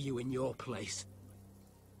to put you in your place.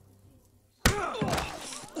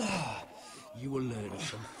 You will learn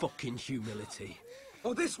some fucking humility.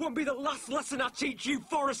 Oh, this won't be the last lesson I teach you,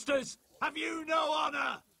 Foresters! Have you no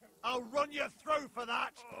honor? I'll run your throat for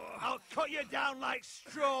that. I'll cut you down like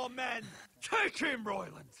straw men. Take him,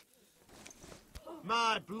 Royland!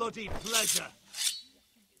 My bloody pleasure.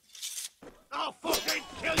 I'll fucking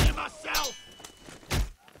kill you myself!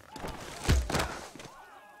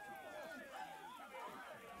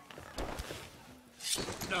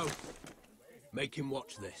 No. Make him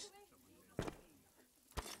watch this.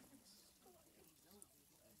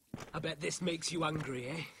 I bet this makes you angry,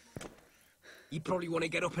 eh? You probably want to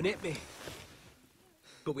get up and hit me.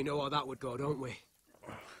 But we know how that would go, don't we?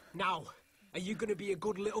 Now, are you going to be a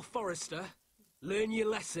good little Forester, learn your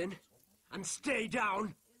lesson, and stay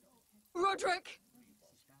down? Roderick!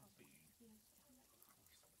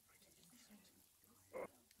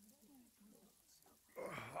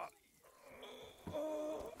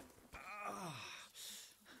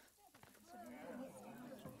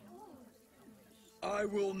 I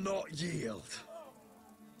will not yield.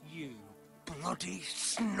 You bloody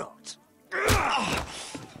snot!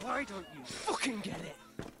 Why don't you fucking get it?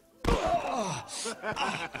 Get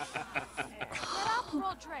up,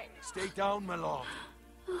 Roderick! Stay down, my lord.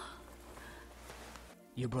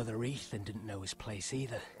 Your brother Ethan didn't know his place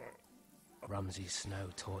either. Ramsay's snow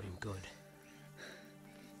taught him good.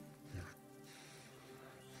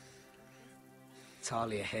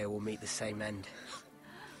 Talia here will meet the same end.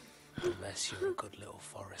 Unless you're a good little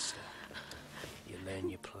Forester. You learn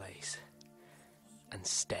your place. And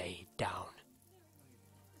stay down.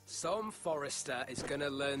 Some Forester is gonna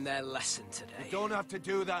learn their lesson today. You don't have to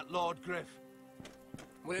do that, Lord Griff.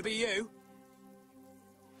 Will it be you?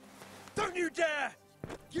 Don't you dare!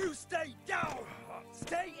 You stay down!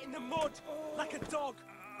 Stay in the mud, like a dog!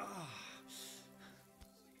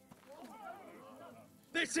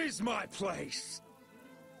 This is my place!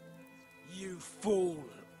 You fool!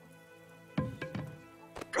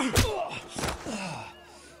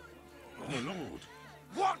 My lord!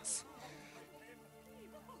 What?!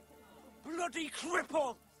 Bloody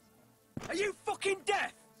cripple! Are you fucking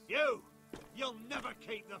deaf?! You'll never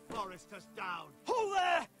keep the Foresters down! Hold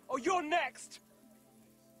there, or you're next!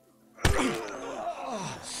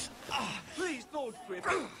 Please, Lord Griff,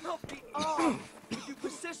 not the arm! If you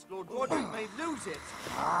persist, Lord Roderick may lose it.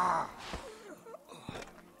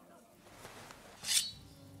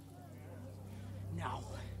 Now,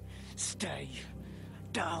 stay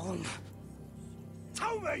down.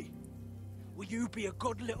 Tell me! Will you be a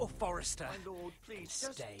good little Forester? My lord, please,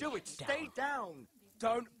 just Stay do it. Stay down.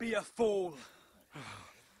 Don't be a fool.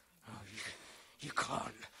 You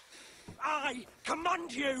can't. I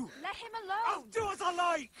command you! Let him alone! I'll do as I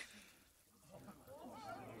like!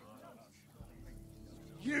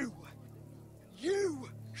 You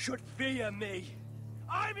should fear me.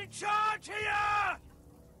 I'm in charge here!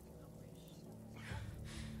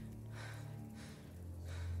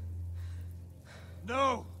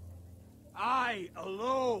 No! I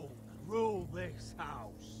alone rule this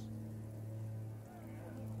house.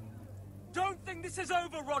 Don't think this is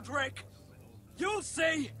over, Roderick! You'll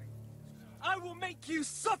see! I will make you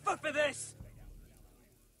suffer for this!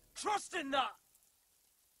 Trust in that!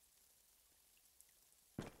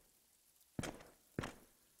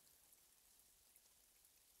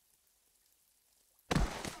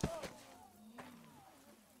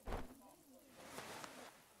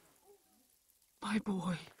 My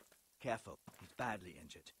boy. Careful, he's badly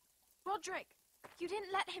injured. Roderick, you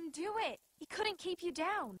didn't let him do it. He couldn't keep you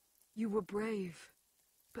down. You were brave,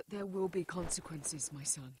 but there will be consequences, my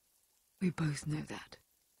son. We both know that.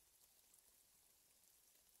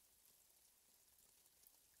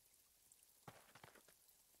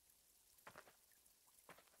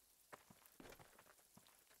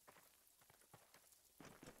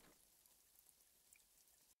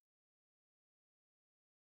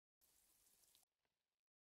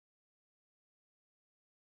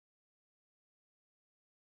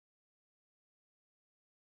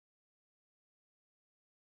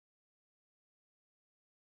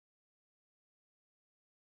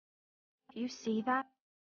 Do you see that?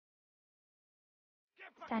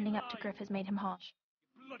 Standing up to Griff has made him harsh.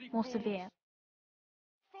 More severe.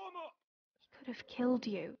 He could have killed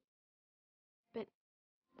you. But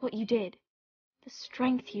what you did, the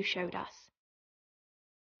strength you showed us.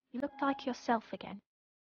 You looked like yourself again.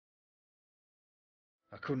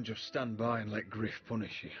 I couldn't just stand by and let Griff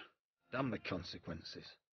punish you. Damn the consequences.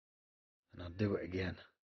 And I'd do it again.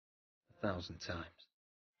 1,000 times.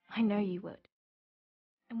 I know you would.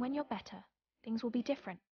 And when you're better, things will be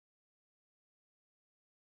different.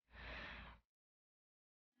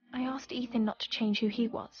 I asked Ethan not to change who he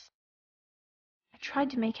was. I tried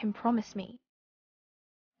to make him promise me.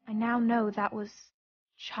 I now know that was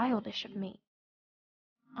childish of me.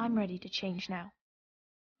 I'm ready to change now.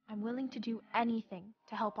 I'm willing to do anything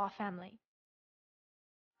to help our family.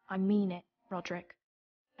 I mean it, Roderick.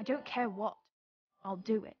 I don't care what. I'll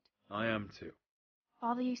do it. I am too.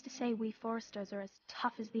 Father used to say we Foresters are as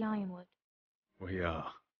tough as the ironwood. We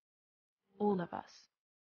are. All of us.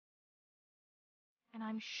 And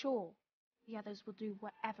I'm sure the others will do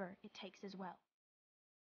whatever it takes as well.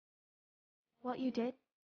 What you did,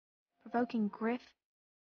 provoking Griff,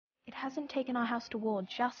 it hasn't taken our house to war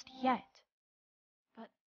just yet. But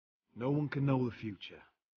No one can know the future.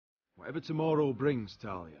 Whatever tomorrow brings,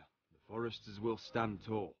 Talia, the Foresters will stand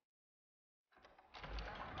tall.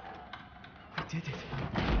 I did it.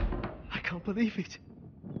 I can't believe it.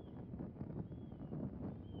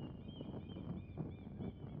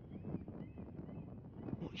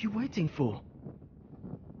 What are you waiting for?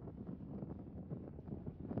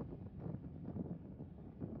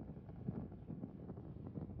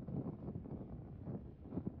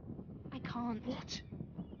 I can't. What?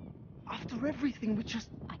 After everything, we just...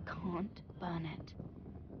 I can't burn it.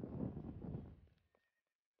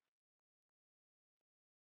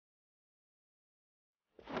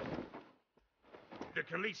 The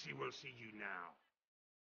Khaleesi will see you now.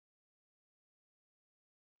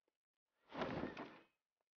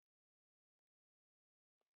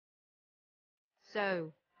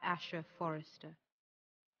 So, Asher Forrester,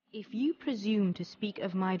 if you presume to speak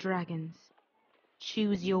of my dragons,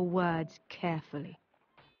 choose your words carefully.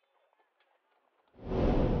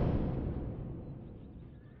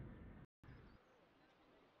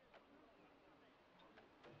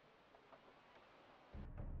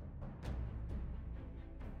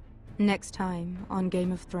 Next time on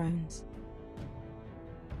Game of Thrones.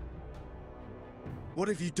 What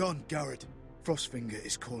have you done, Garrett? Frostfinger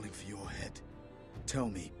is calling for your head. Tell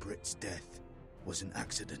me Britt's death was an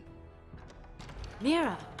accident.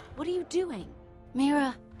 Mira, what are you doing?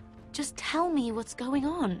 Mira, just tell me what's going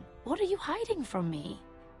on. What are you hiding from me?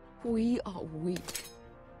 We are weak.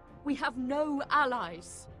 We have no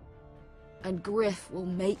allies. And Griff will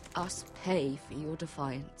make us pay for your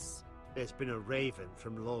defiance. There's been a raven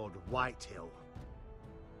from Lord Whitehill.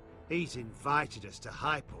 He's invited us to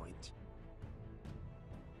High Point.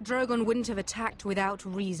 Drogon wouldn't have attacked without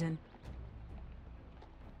reason.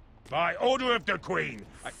 By order of the Queen,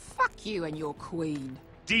 Fuck you and your queen.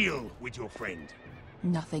 deal with your friend.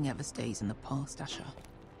 Nothing ever stays in the past, Asher.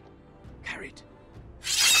 Carried.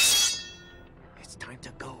 It's time to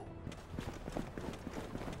go.